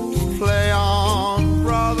 Play on,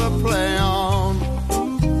 brother, play on.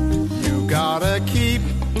 You gotta keep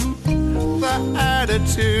the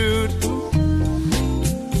attitude.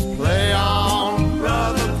 Play on,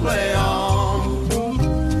 brother, play on.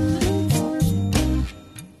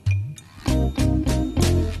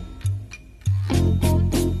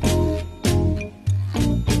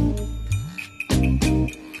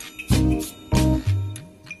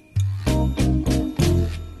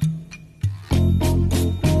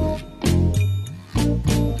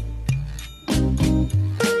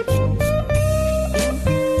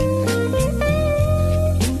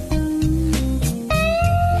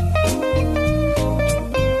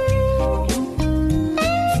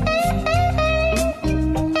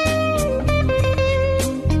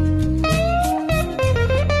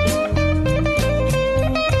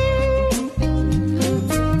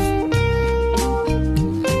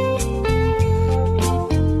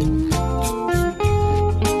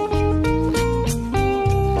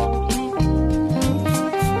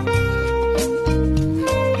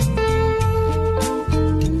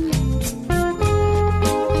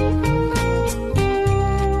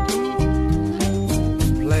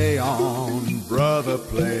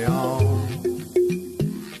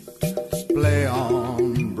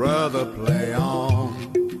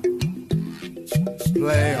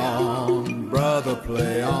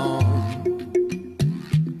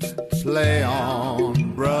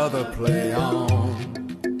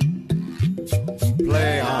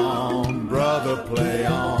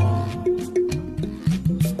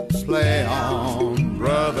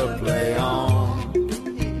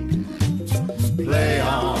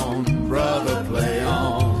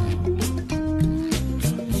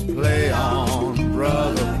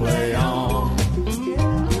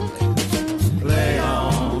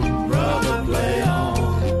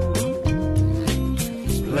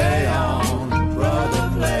 Play on,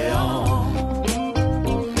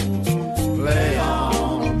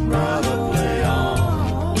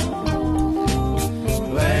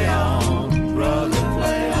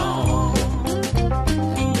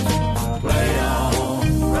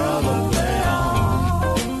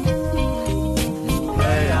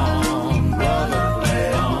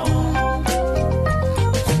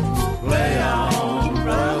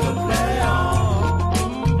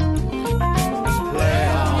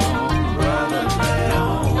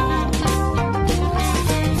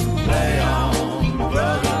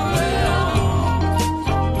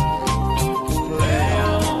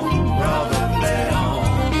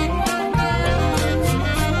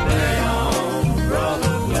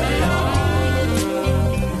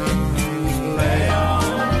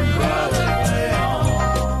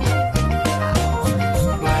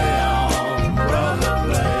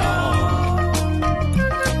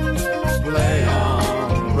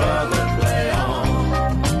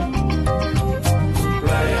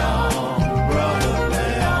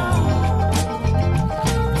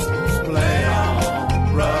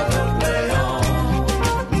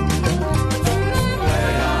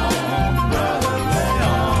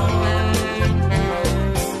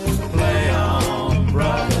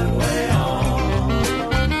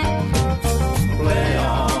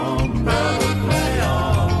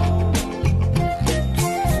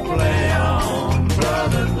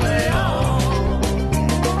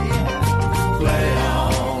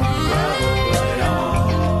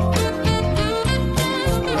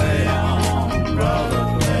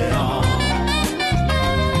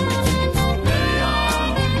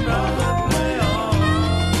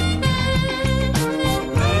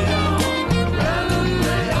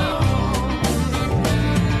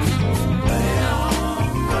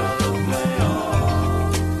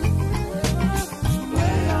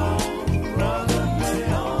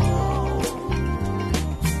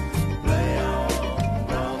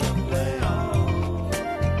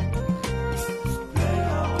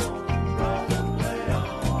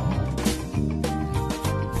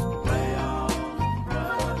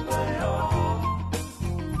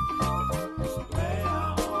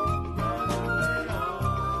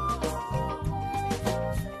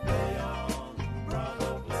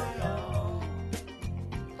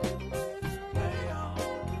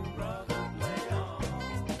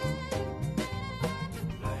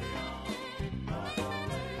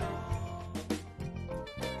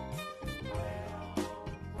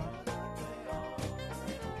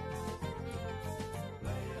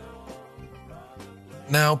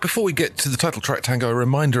 Now, before we get to the title track tango, a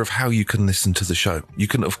reminder of how you can listen to the show. You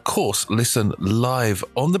can, of course, listen live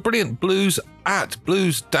on the brilliant Blues at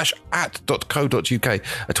blues-at.co.uk,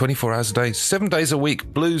 a 24 hours a day, 7 days a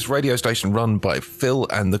week blues radio station run by Phil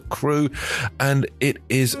and the crew, and it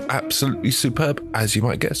is absolutely superb, as you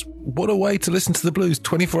might guess. What a way to listen to the blues,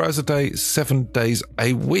 24 hours a day, 7 days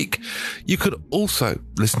a week. You could also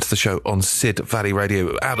listen to the show on Sid Valley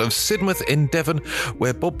Radio out of Sidmouth in Devon,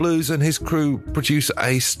 where Bob Blues and his crew produce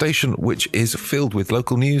a station which is filled with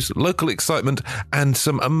local news, local excitement, and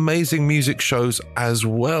some amazing music shows as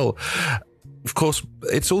well. Of course,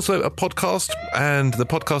 it's also a podcast, and the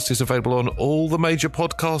podcast is available on all the major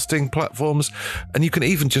podcasting platforms, and you can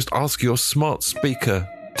even just ask your smart speaker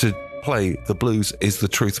to play the Blues is the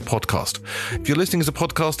Truth podcast. If you're listening as a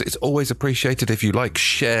podcast, it's always appreciated if you like,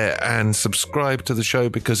 share and subscribe to the show,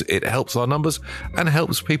 because it helps our numbers and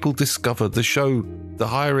helps people discover the show. The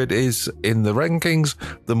higher it is in the rankings,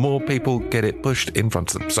 the more people get it pushed in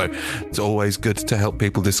front of them. So it's always good to help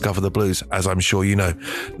people discover the blues, as I'm sure you know.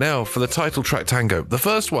 Now, for the title track tango, the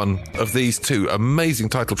first one of these two amazing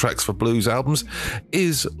title tracks for blues albums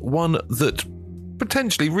is one that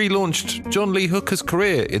potentially relaunched John Lee Hooker's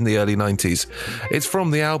career in the early 90s. It's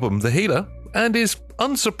from the album The Healer and is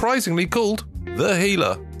unsurprisingly called The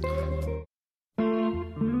Healer.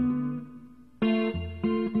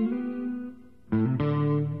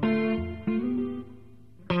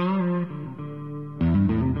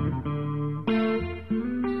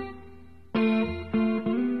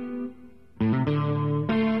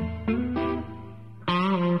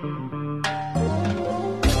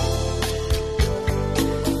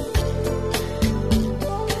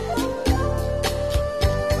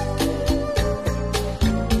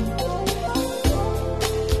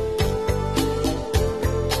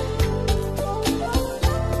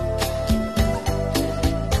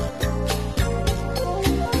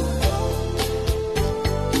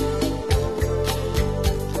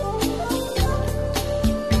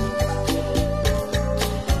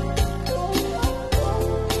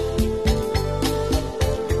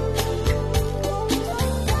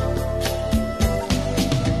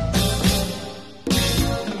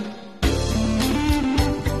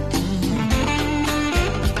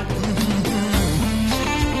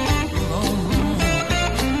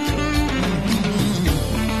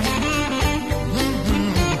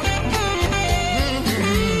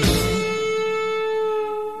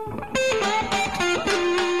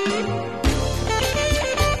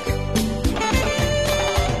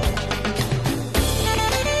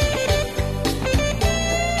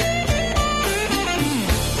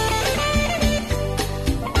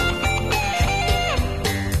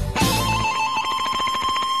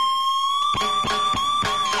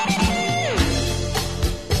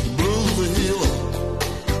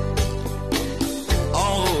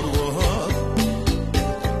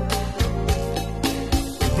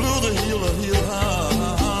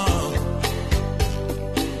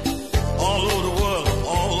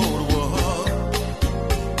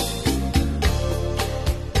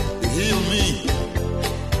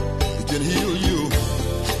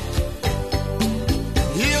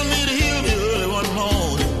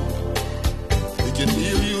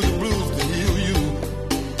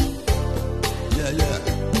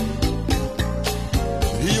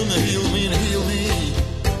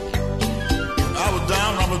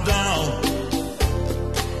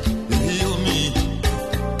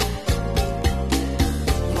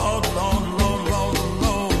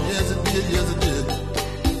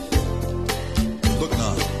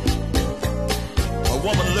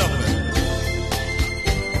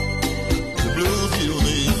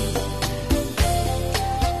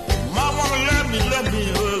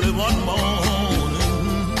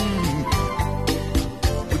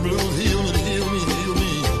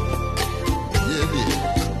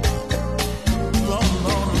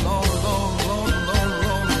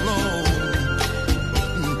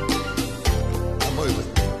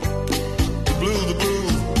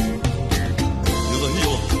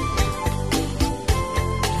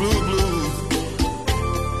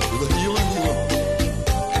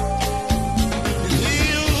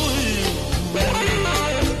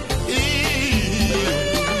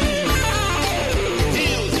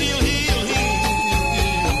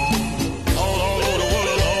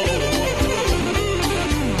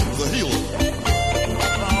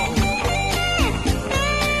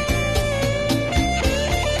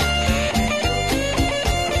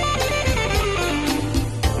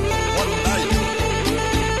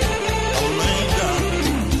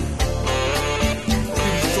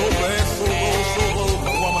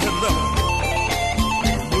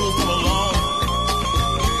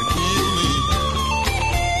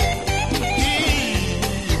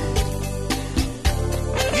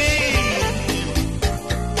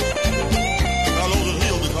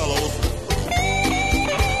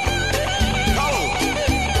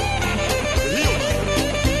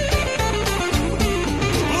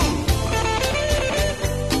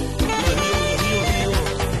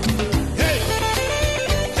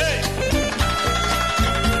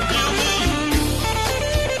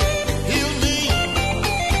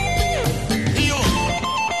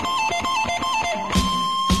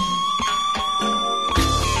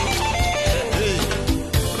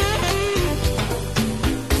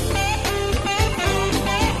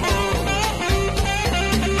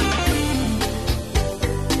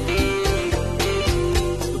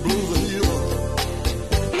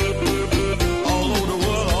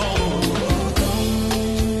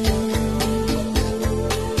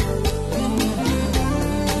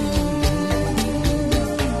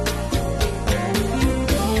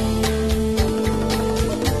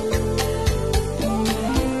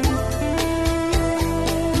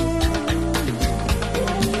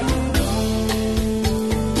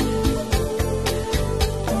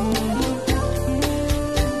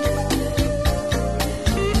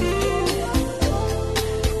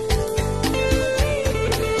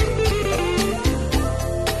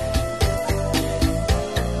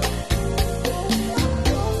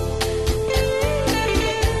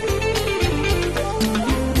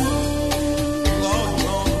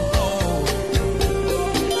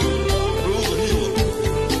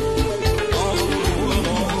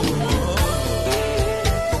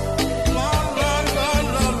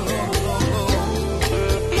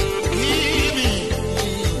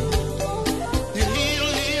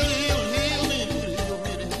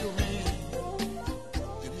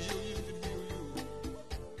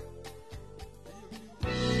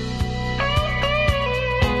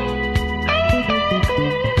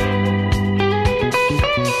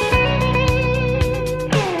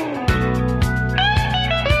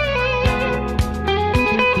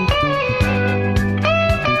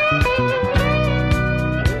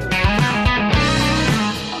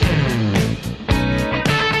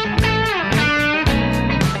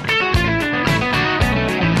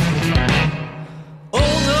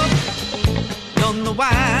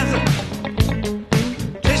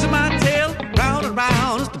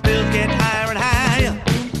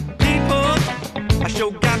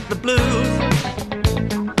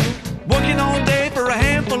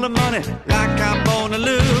 money like I'm born to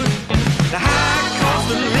lose. The high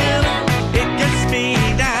cost of living, it gets me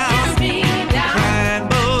down. Crying,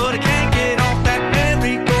 but I can't get off that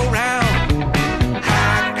merry-go-round.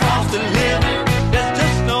 High cost of living, there's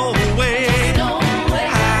just no way.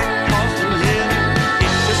 High cost of living,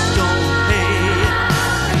 it just don't pay.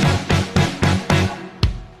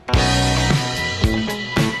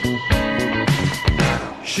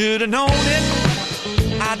 Should've known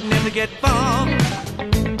it, I'd never get far.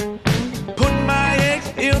 Putting my eggs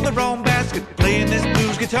in the wrong basket, playing this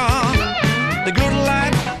blues guitar. The good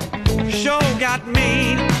life sure got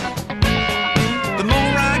me. The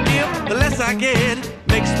more I give, the less I get.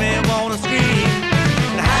 Makes me wanna scream.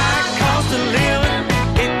 The high cost of living,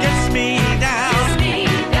 it gets me down.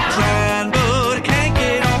 Trying, but I can't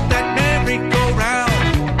get off that merry-go-round.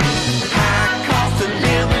 High cost of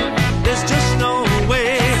living, there's just no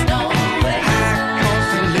way. High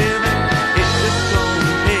cost of living, it just don't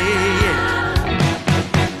pay.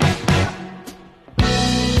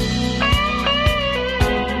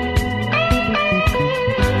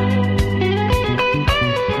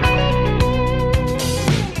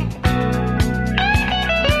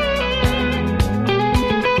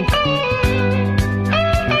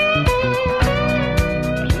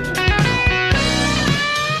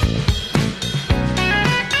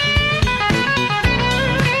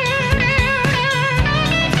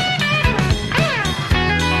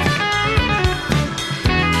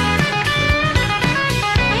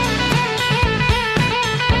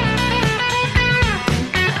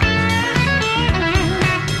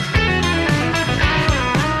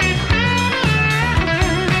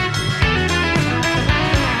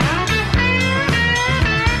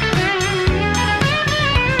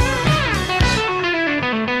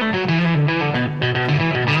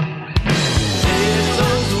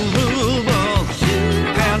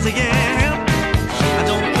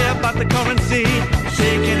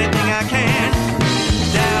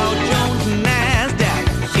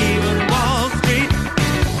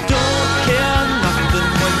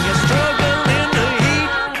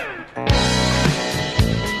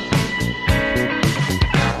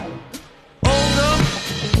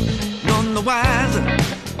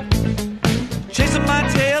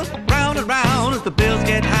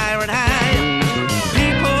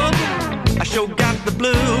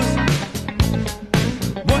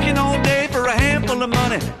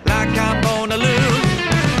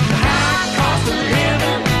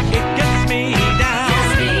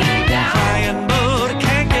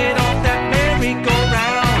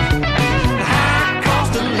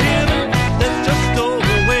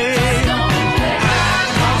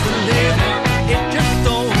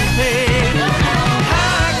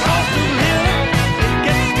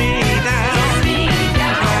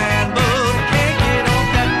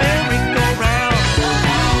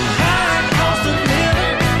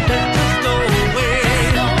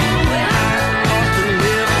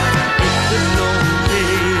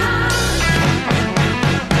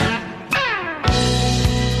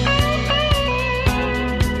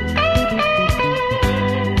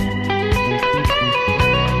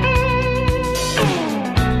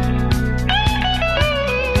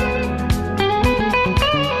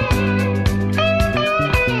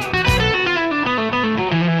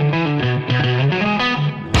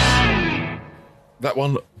 That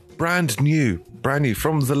one, brand new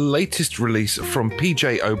from the latest release from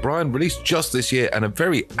PJ O'Brien, released just this year, and a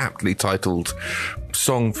very aptly titled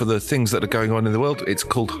song for the things that are going on in the world. It's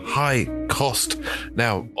called High Cost.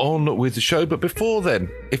 Now, on with the show, but before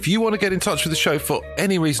then, if you want to get in touch with the show for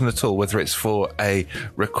any reason at all, whether it's for a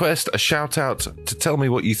request, a shout out, to tell me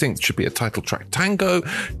what you think should be a title track tango,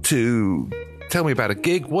 to tell me about a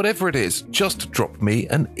gig, whatever it is, just drop me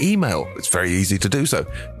an email. It's very easy to do so.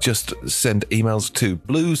 Just send emails to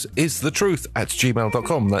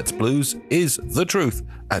bluesisthetruth@gmail.com. That's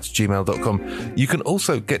bluesisthetruth@gmail.com. You can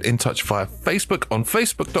also get in touch via Facebook on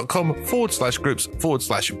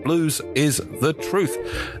facebook.com/groups/blues-is-the-truth.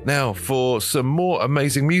 Now for some more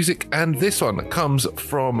amazing music, and this one comes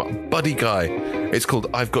from Buddy Guy. It's called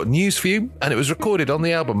I've Got News For You, and it was recorded on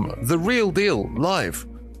the album The Real Deal Live,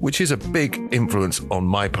 which is a big influence on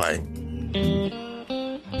my playing.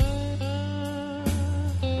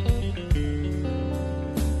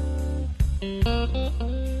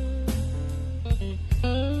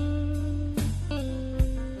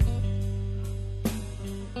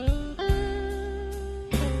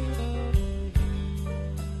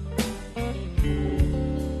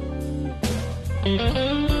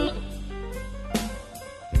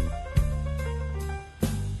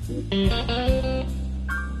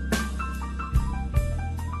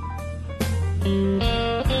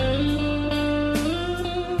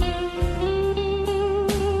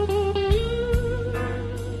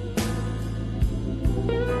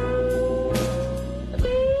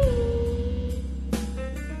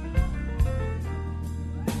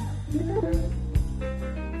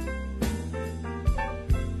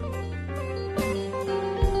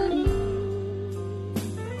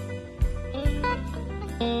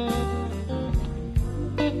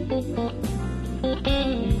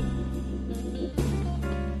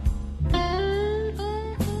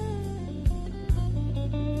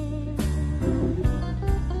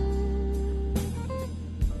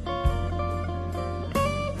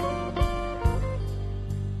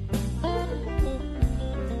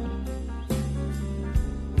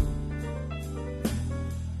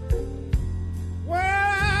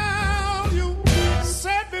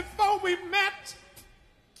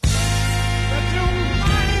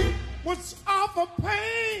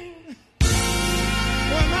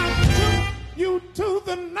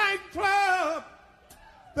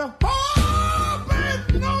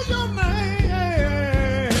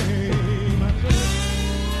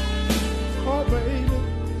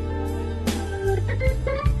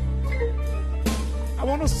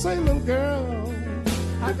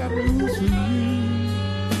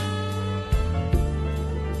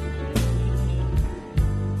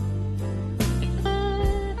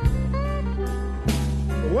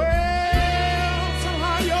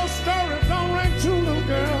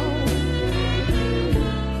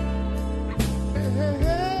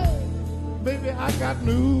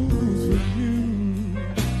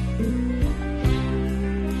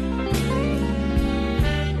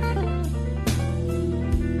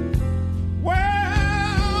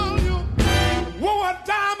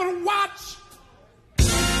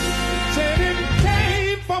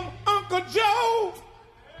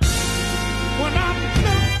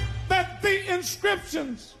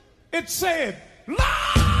 It said,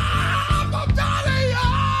 Love Dahlia.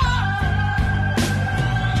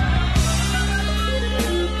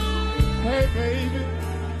 Hey, baby.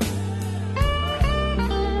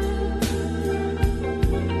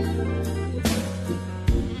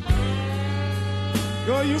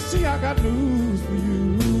 Girl, you see, I got news for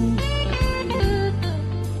you.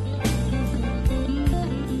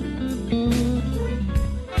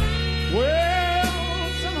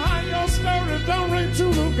 Don't ring true,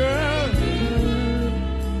 little girl.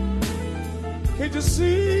 Can't you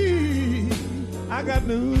see? I got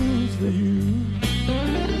news for you.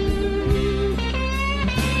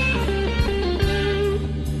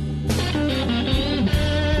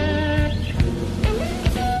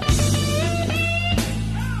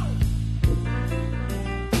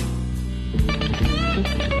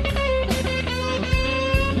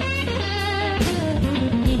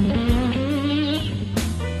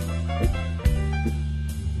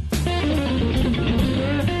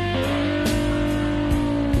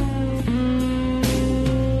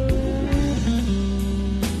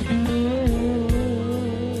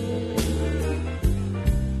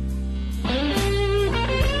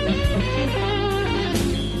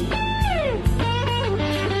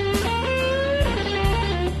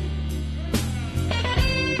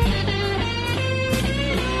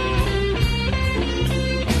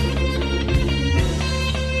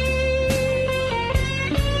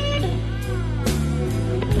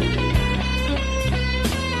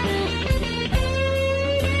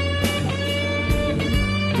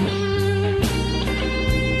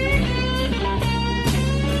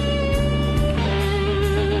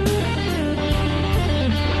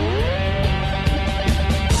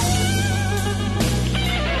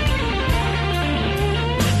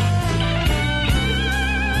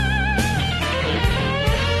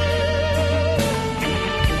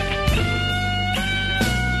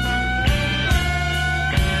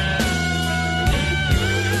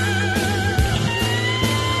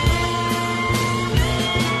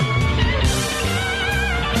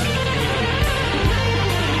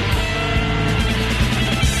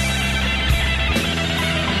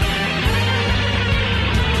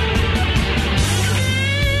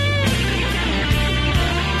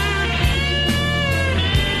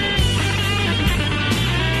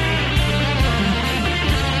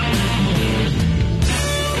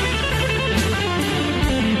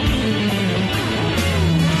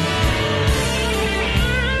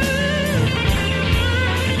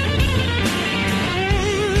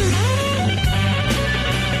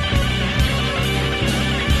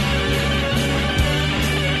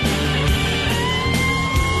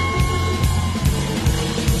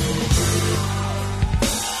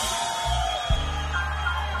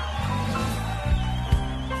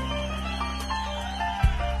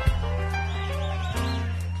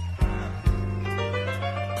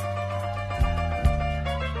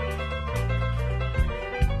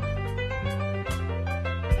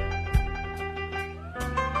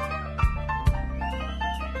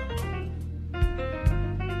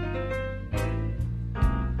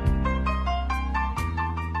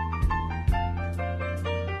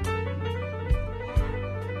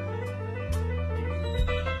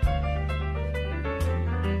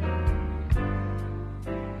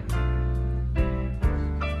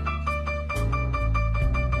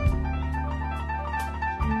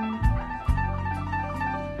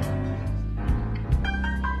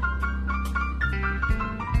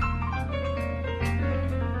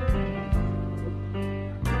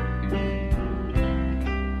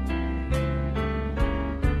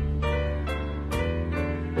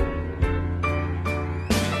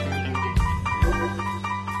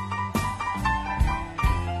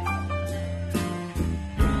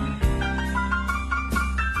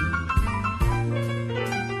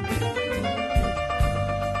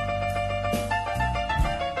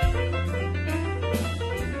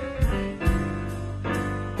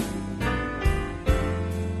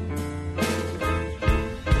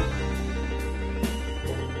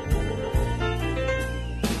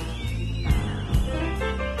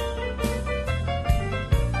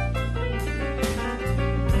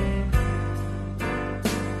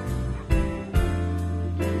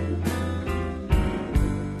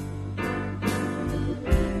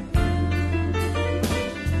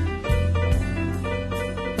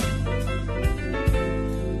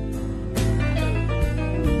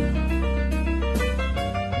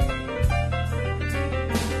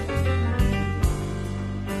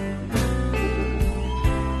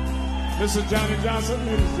 Mr. Johnny Johnson,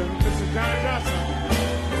 ladies and gentlemen, Mr. Johnny Johnson.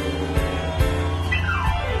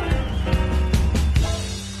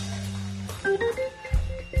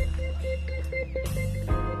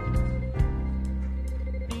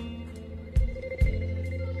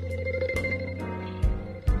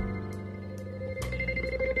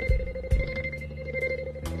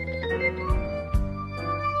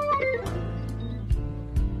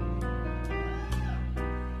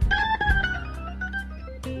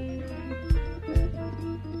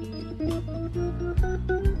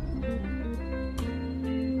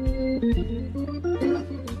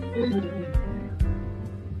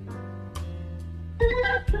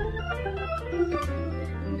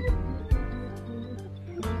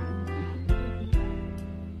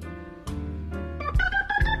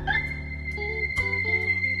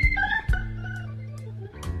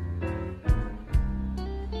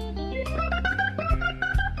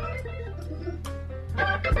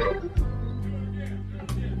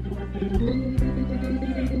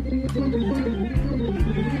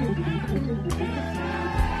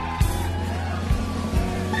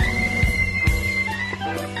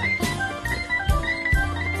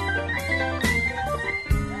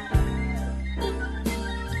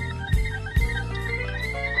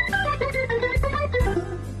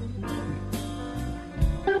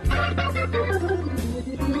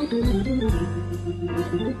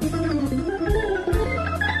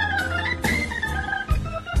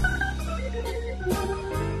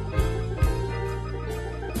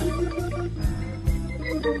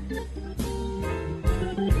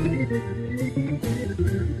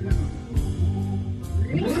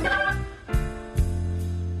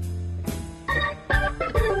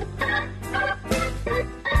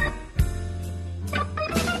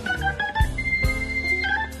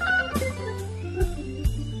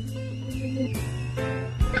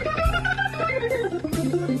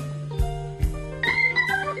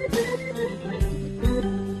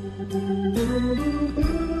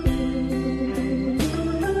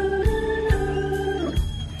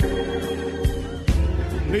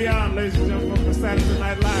 Leon, ladies and gentlemen, from the Saturday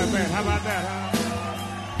Night Live band. How about that, huh?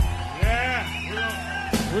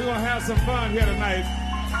 Yeah, we're gonna have some fun here tonight.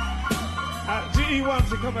 GE, why don't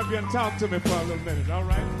you come up here and talk to me for a little minute, all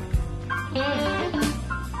right?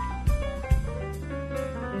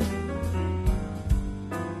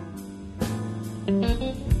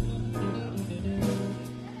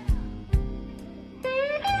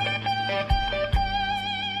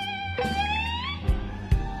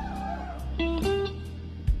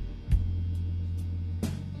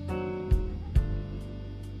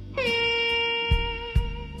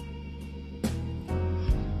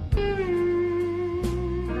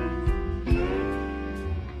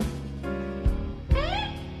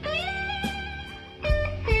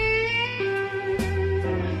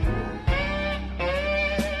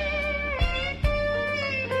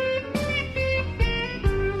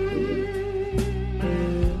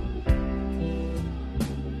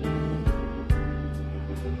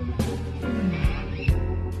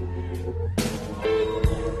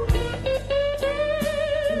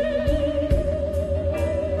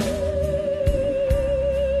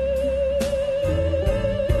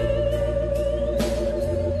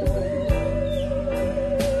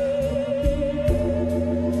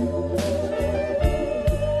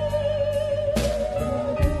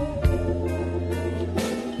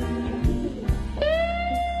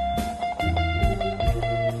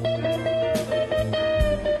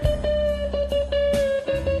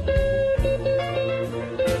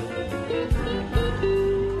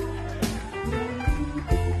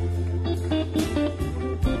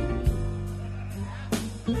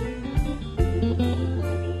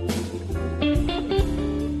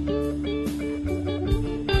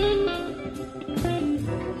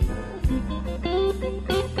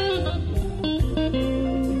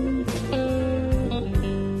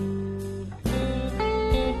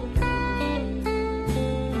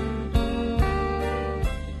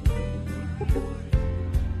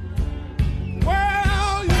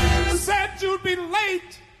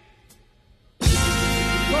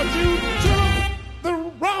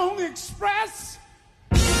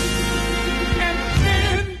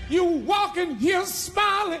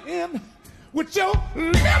 With your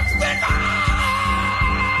lipstick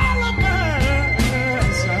all a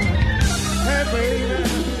mess. Hey, baby.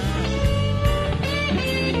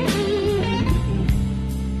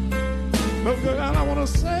 But girl, I want to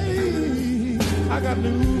say, I got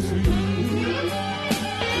news for you.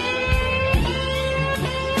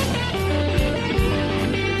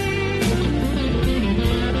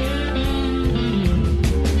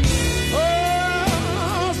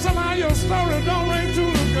 Oh, somehow your story don't ring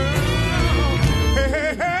true, girl.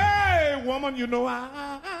 on, you know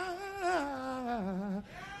I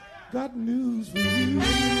got news for you.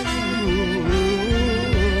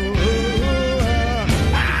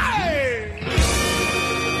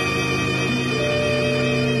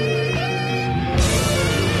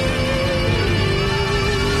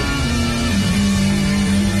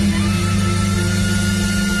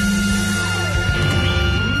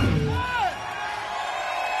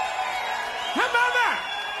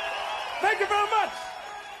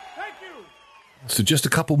 So just a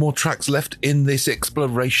couple more tracks left in this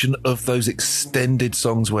exploration of those extended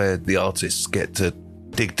songs where the artists get to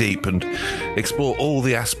dig deep and explore all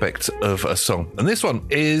the aspects of a song. And this one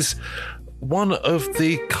is one of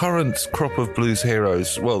the current crop of blues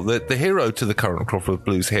heroes. Well, the hero to the current crop of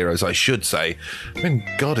blues heroes, I should say. I mean,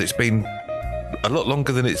 God, it's been a lot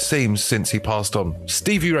longer than it seems since he passed on.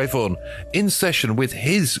 Stevie Ray Vaughan in session with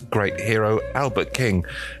his great hero, Albert King,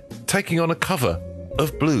 taking on a cover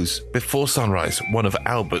of Blues Before Sunrise, one of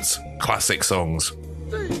Albert's classic songs.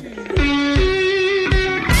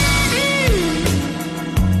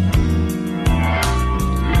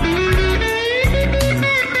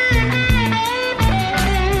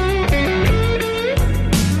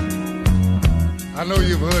 I know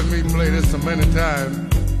you've heard me play this so many times.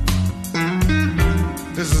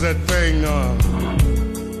 This is that thing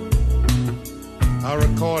I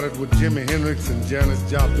recorded with Jimi Hendrix and Janis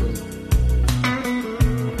Joplin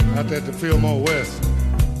out there at the Fillmore West.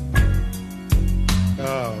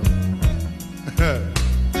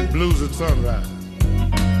 Blues at Sunrise.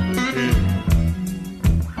 Yeah.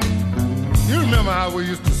 You remember how we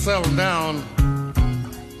used to settle down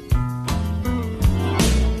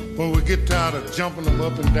when we get tired of jumping them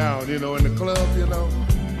up and down, you know, in the club, you know?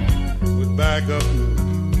 We'd back up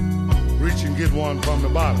and reach and get one from the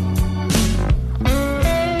bottom.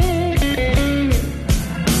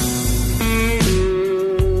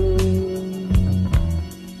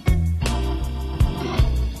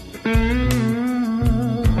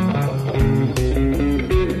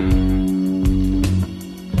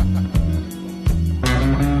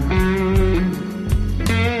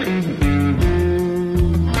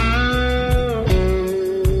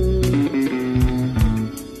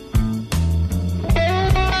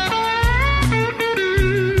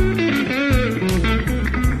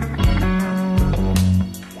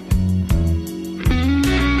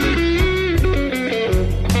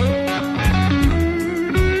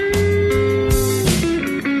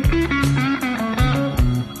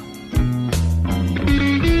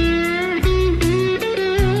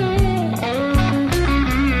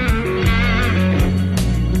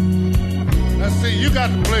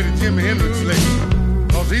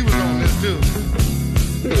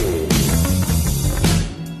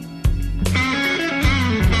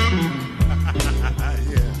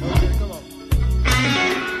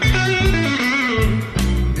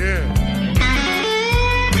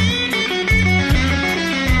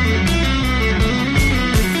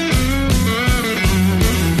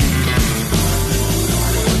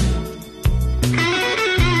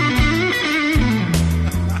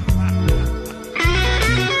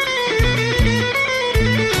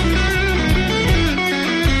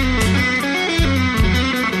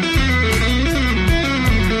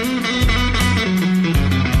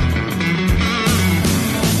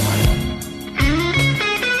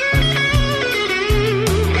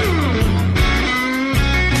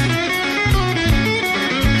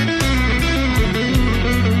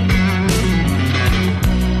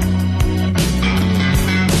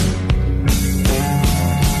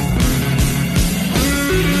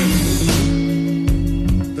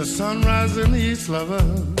 Lover,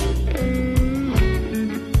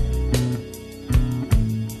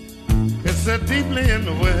 it's set deeply in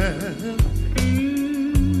the west.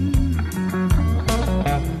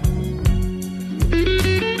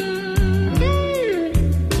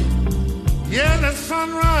 Yeah, the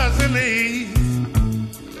sunrise in the east.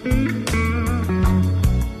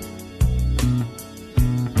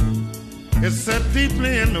 It's set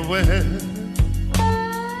deeply in the west.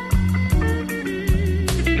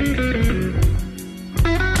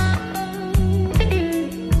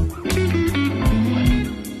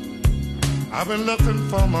 I've been looking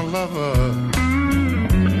for my lover,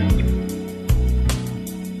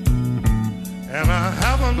 and I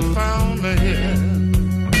haven't found her yet.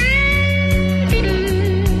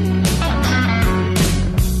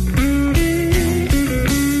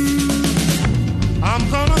 I'm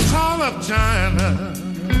gonna call up China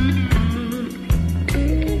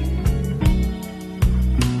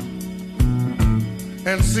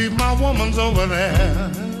and see if my woman's over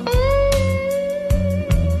there.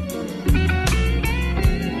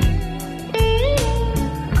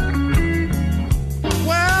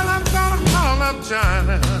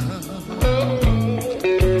 shining.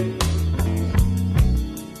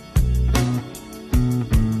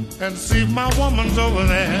 And see if my woman's over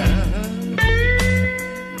there.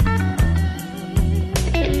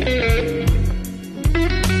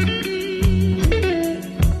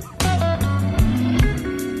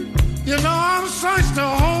 You know, I've searched the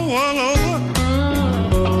whole world over.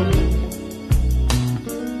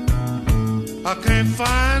 I can't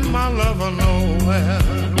find my lover nowhere.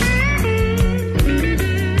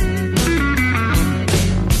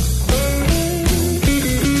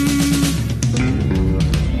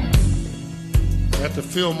 At the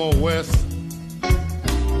Fillmore West,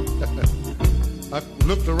 I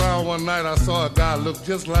looked around one night, I saw a guy look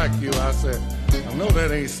just like you. I said, I know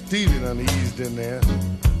that ain't Stevie done eased in there.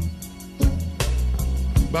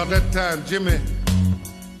 About that time, Jimmy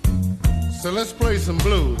said, let's play some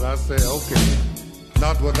blues. I said, okay.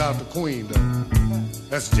 Not without the Queen, though.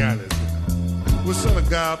 That's Janet. We sent a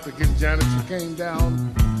guy up to get Janet. She came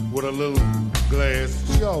down with a little glass.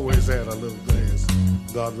 She always had a little glass.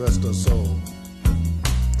 God rest her soul.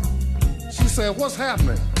 She said, what's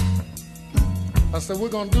happening? I said, we're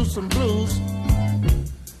going to do some blues.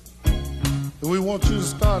 And we want you to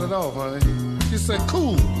start it off, honey. She said,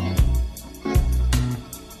 cool.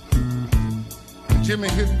 Jimmy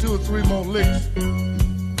hit 2 or 3 more licks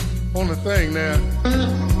on the thing there.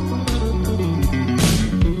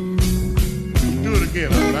 Do it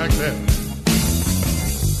again, like that.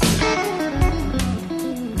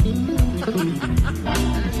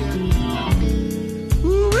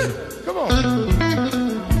 Woo-wee. Come on.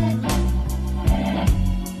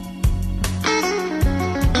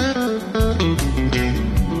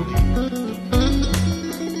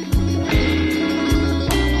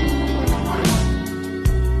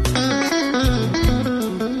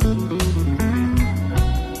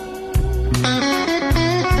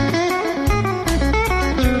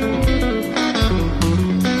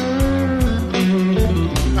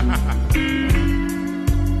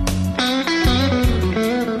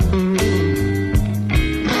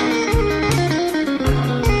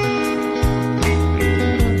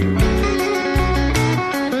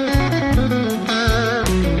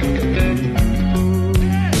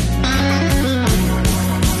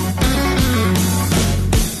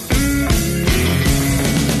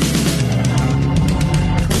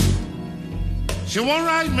 She won't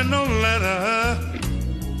write me no letter.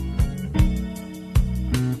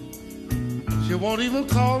 She won't even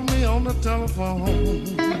call me on the telephone.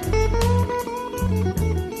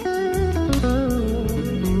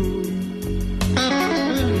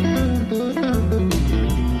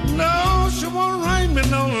 No, she won't write me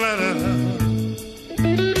no letter.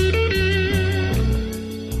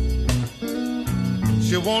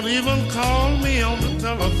 She won't even call me on the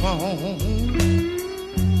telephone.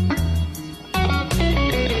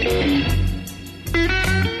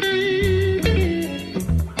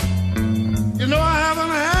 You know, I haven't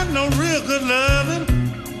had no real good loving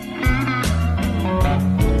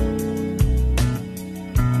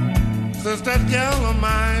since that gal of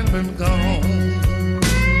mine been gone.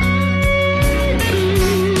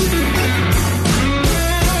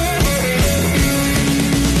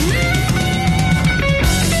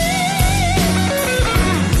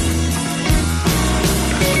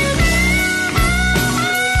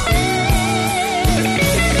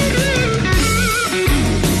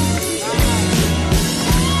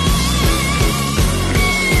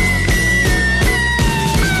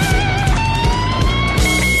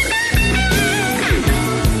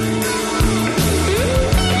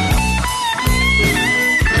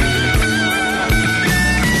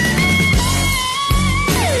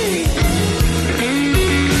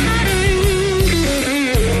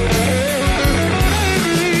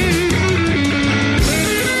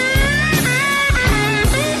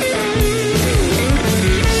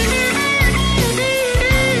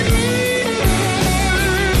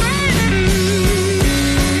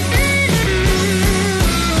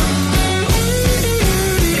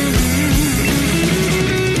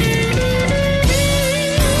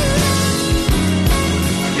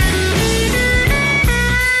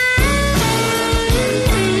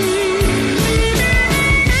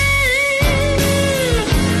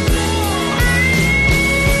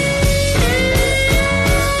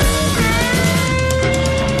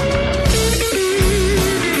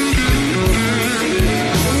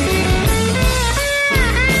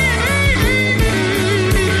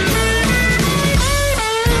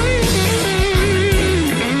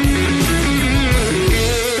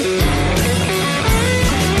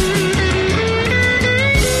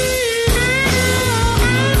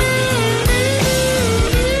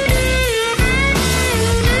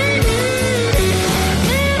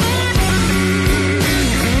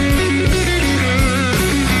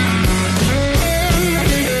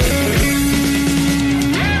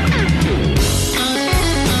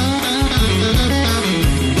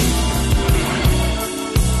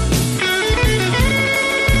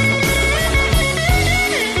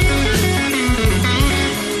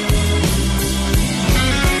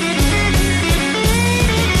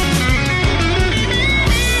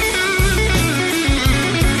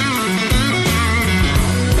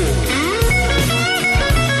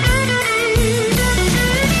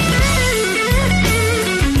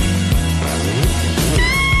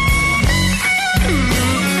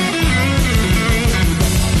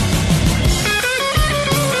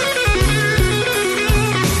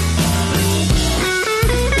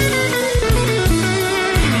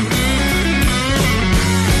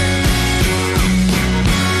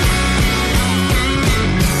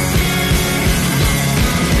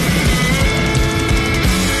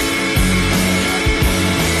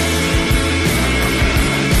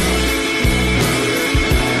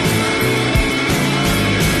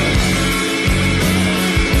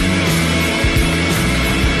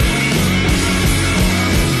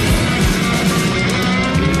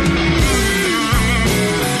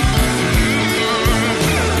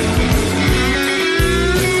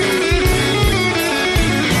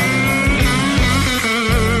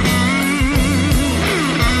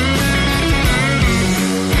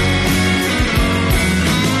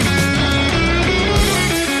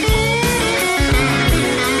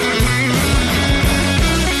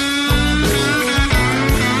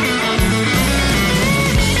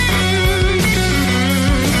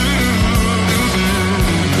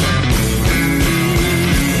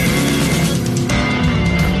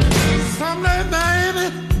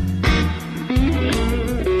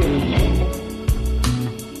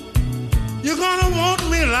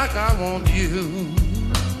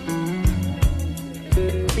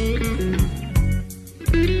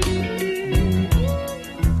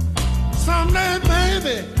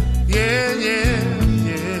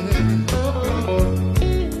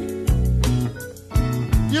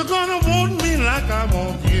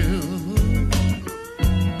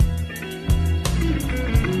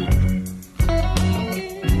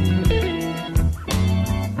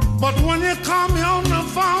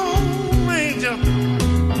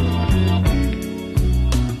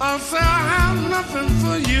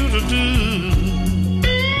 misunderstood.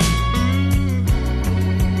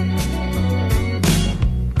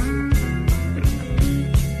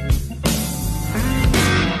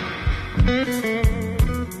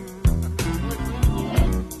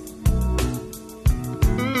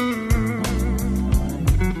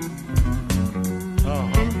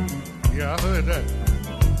 Yeah, I heard that.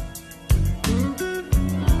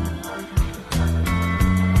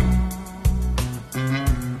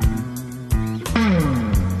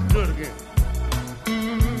 Do it again.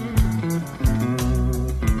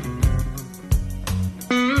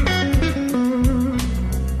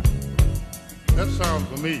 That sounds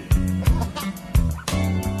familiar.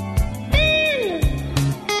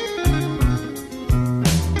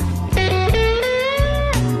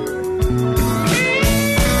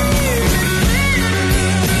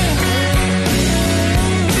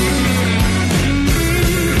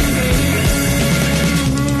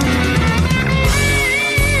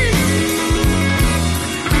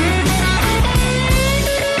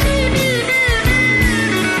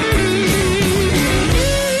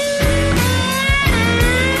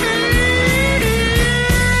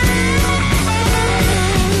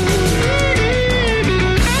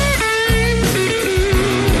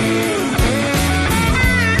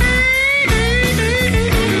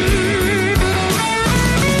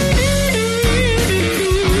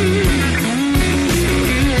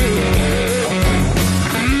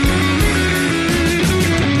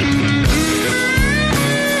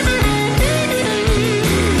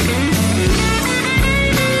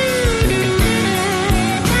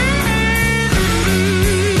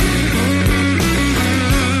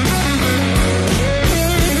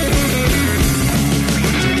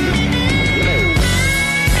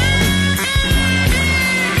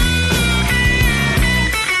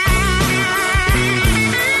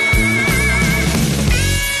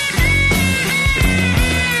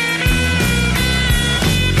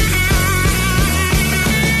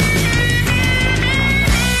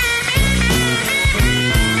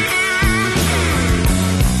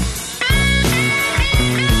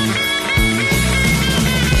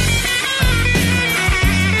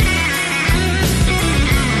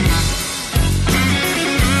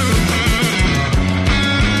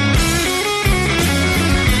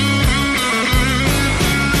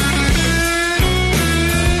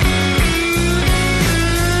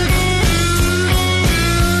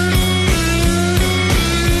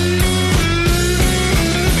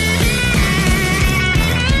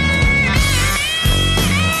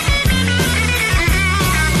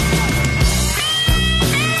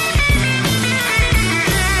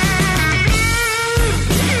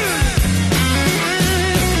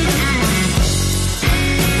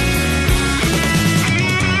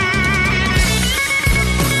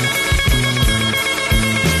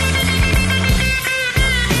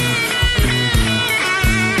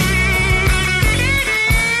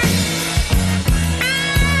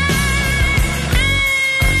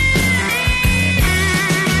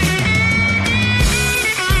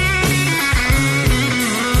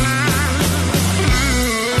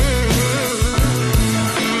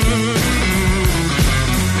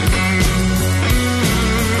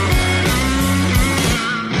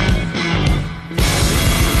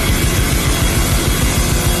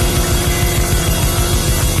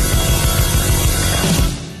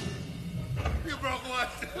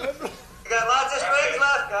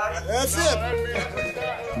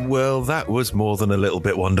 Well, that was more than a little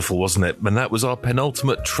bit wonderful, wasn't it? And that was our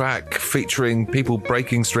penultimate track featuring people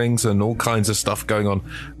breaking strings and all kinds of stuff going on.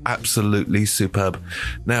 Absolutely superb.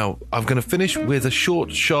 Now, I'm going to finish with a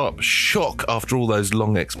short, sharp shock after all those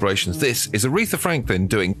long explorations. This is Aretha Franklin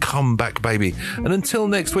doing Come Back Baby. And until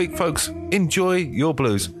next week, folks, enjoy your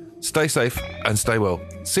blues. Stay safe and stay well.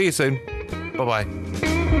 See you soon.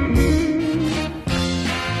 Bye-bye.